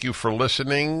 and thank you for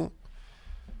listening.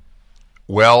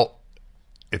 Well,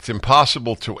 it's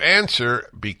impossible to answer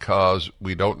because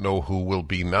we don't know who will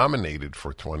be nominated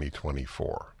for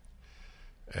 2024.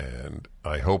 And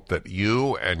I hope that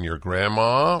you and your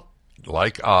grandma,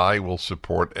 like I, will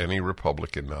support any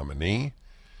Republican nominee,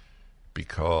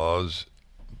 because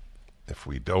if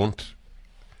we don't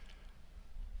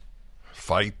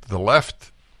fight the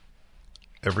left,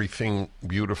 everything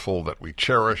beautiful that we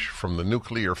cherish, from the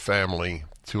nuclear family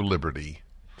to liberty,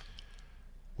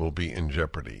 will be in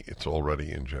jeopardy. It's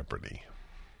already in jeopardy.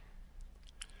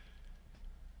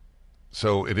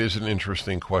 So it is an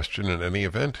interesting question in any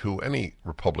event, who any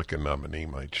Republican nominee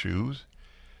might choose.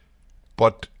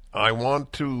 But I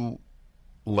want to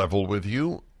level with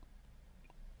you.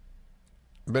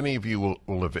 Many of you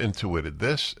will have intuited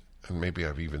this, and maybe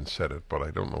I've even said it, but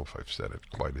I don't know if I've said it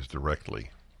quite as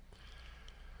directly.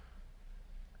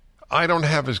 I don't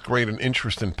have as great an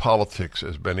interest in politics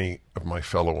as many of my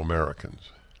fellow Americans.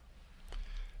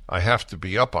 I have to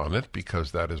be up on it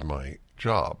because that is my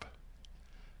job,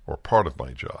 or part of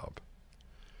my job.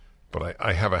 But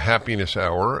I have a happiness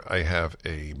hour, I have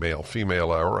a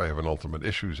male-female hour, I have an ultimate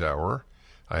issues hour,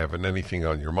 I have an anything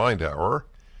on your mind hour,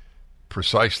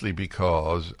 precisely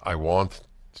because I want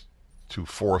to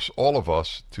force all of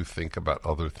us to think about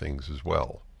other things as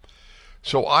well.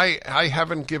 So I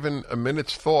haven't given a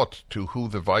minute's thought to who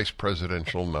the vice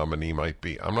presidential nominee might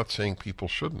be. I'm not saying people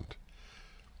shouldn't.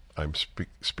 I'm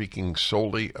speaking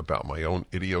solely about my own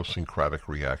idiosyncratic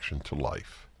reaction to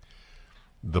life.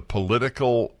 The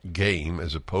political game,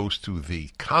 as opposed to the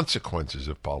consequences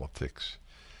of politics,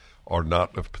 are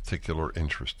not of particular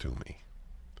interest to me.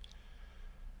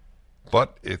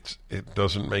 But it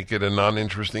doesn't make it a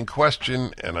non-interesting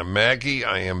question, and Maggie,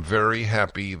 I am very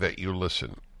happy that you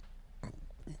listen.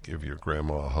 Give your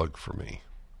grandma a hug for me.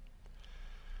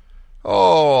 Oh,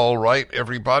 all right,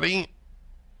 everybody.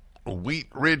 Wheat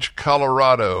Ridge,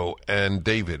 Colorado, and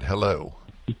David, hello.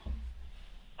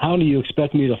 How do you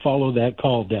expect me to follow that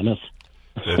call, Dennis?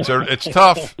 It's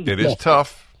tough. It is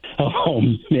tough. Oh,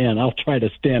 man, I'll try to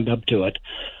stand up to it.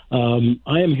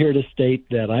 I am here to state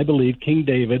that I believe King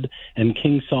David and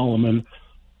King Solomon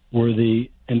were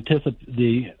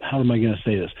how am I going to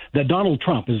say this? That Donald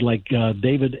Trump is like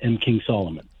David and King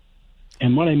Solomon.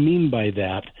 And what I mean by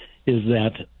that is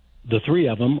that the three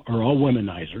of them are all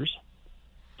womanizers,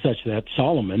 such that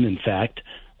Solomon, in fact,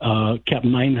 kept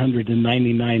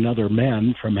 999 other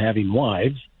men from having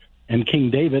wives, and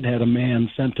King David had a man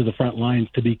sent to the front lines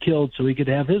to be killed so he could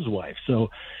have his wife.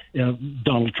 So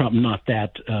Donald Trump not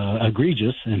that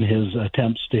egregious in his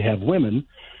attempts to have women,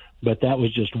 but that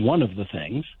was just one of the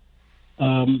things.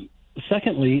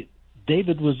 Secondly,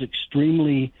 David was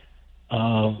extremely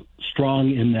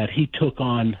strong in that he took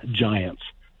on giants,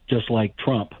 just like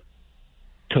Trump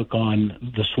took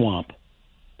on the swamp.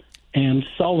 And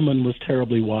Solomon was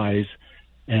terribly wise,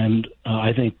 and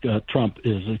I think Trump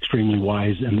is extremely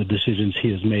wise in the decisions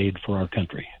he has made for our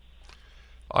country.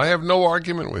 I have no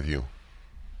argument with you.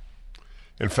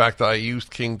 In fact, I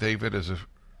used King David as a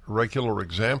regular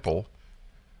example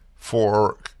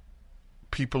for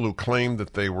people who claimed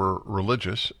that they were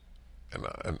religious, and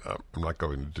I'm not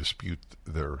going to dispute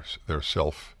their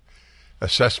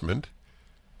self-assessment,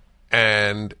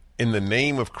 and in the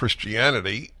name of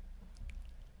Christianity,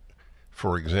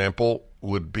 for example,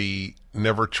 would be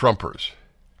never Trumpers.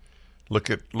 Look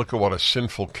at what a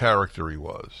sinful character he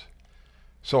was.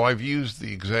 So I used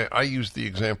the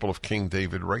example of King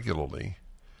David regularly,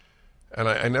 and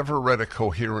I never read a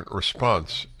coherent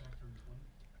response.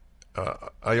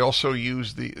 I also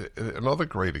used another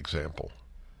great example,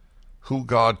 who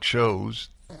God chose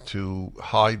to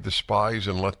hide the spies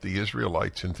and let the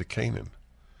Israelites into Canaan.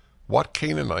 What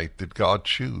Canaanite did God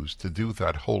choose to do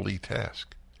that holy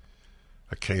task?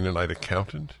 A Canaanite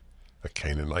accountant? A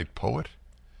Canaanite poet?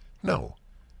 No,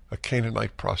 a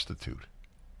Canaanite prostitute.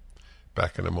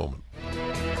 Back in a moment.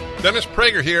 Dennis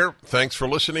Prager here. Thanks for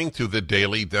listening to the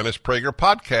Daily Dennis Prager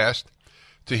Podcast.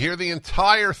 To hear the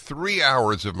entire 3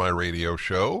 hours of my radio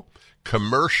show,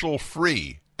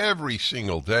 commercial-free, every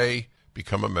single day,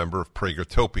 become a member of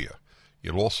Pragertopia.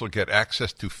 You'll also get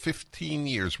access to 15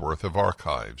 years' worth of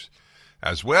archives,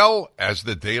 as well as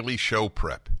the daily show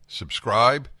prep.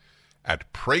 Subscribe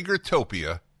at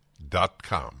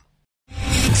Pragertopia.com.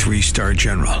 3-star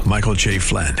General Michael J.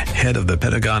 Flynn, head of the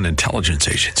Pentagon Intelligence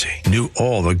Agency, knew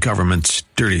all the government's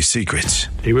dirty secrets.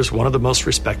 He was one of the most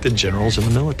respected generals in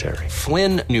the military.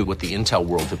 Flynn knew what the intel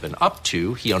world had been up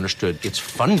to. He understood its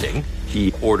funding.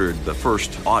 He ordered the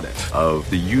first audit of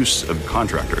the use of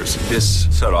contractors. This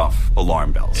set off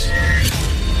alarm bells.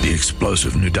 The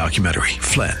explosive new documentary,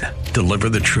 Flynn, Deliver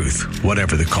the Truth,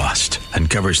 Whatever the Cost,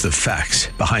 uncovers the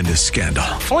facts behind this scandal.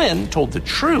 Flynn told the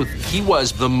truth. He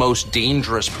was the most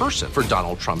dangerous person for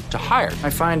Donald Trump to hire. I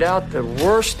find out the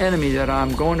worst enemy that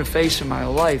I'm going to face in my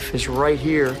life is right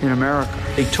here in America.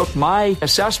 They took my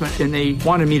assessment and they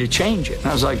wanted me to change it. And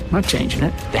I was like, I'm not changing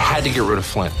it. They had to get rid of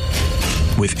Flynn.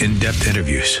 With in-depth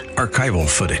interviews, archival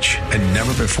footage, and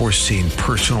never-before-seen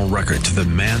personal records of the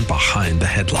man behind the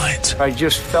headlines. I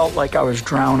just felt like I was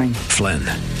drowning. Flynn,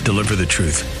 Deliver the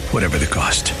Truth, Whatever the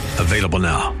Cost. Available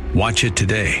now. Watch it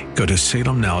today. Go to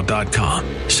salemnow.com.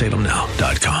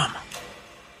 salemnow.com.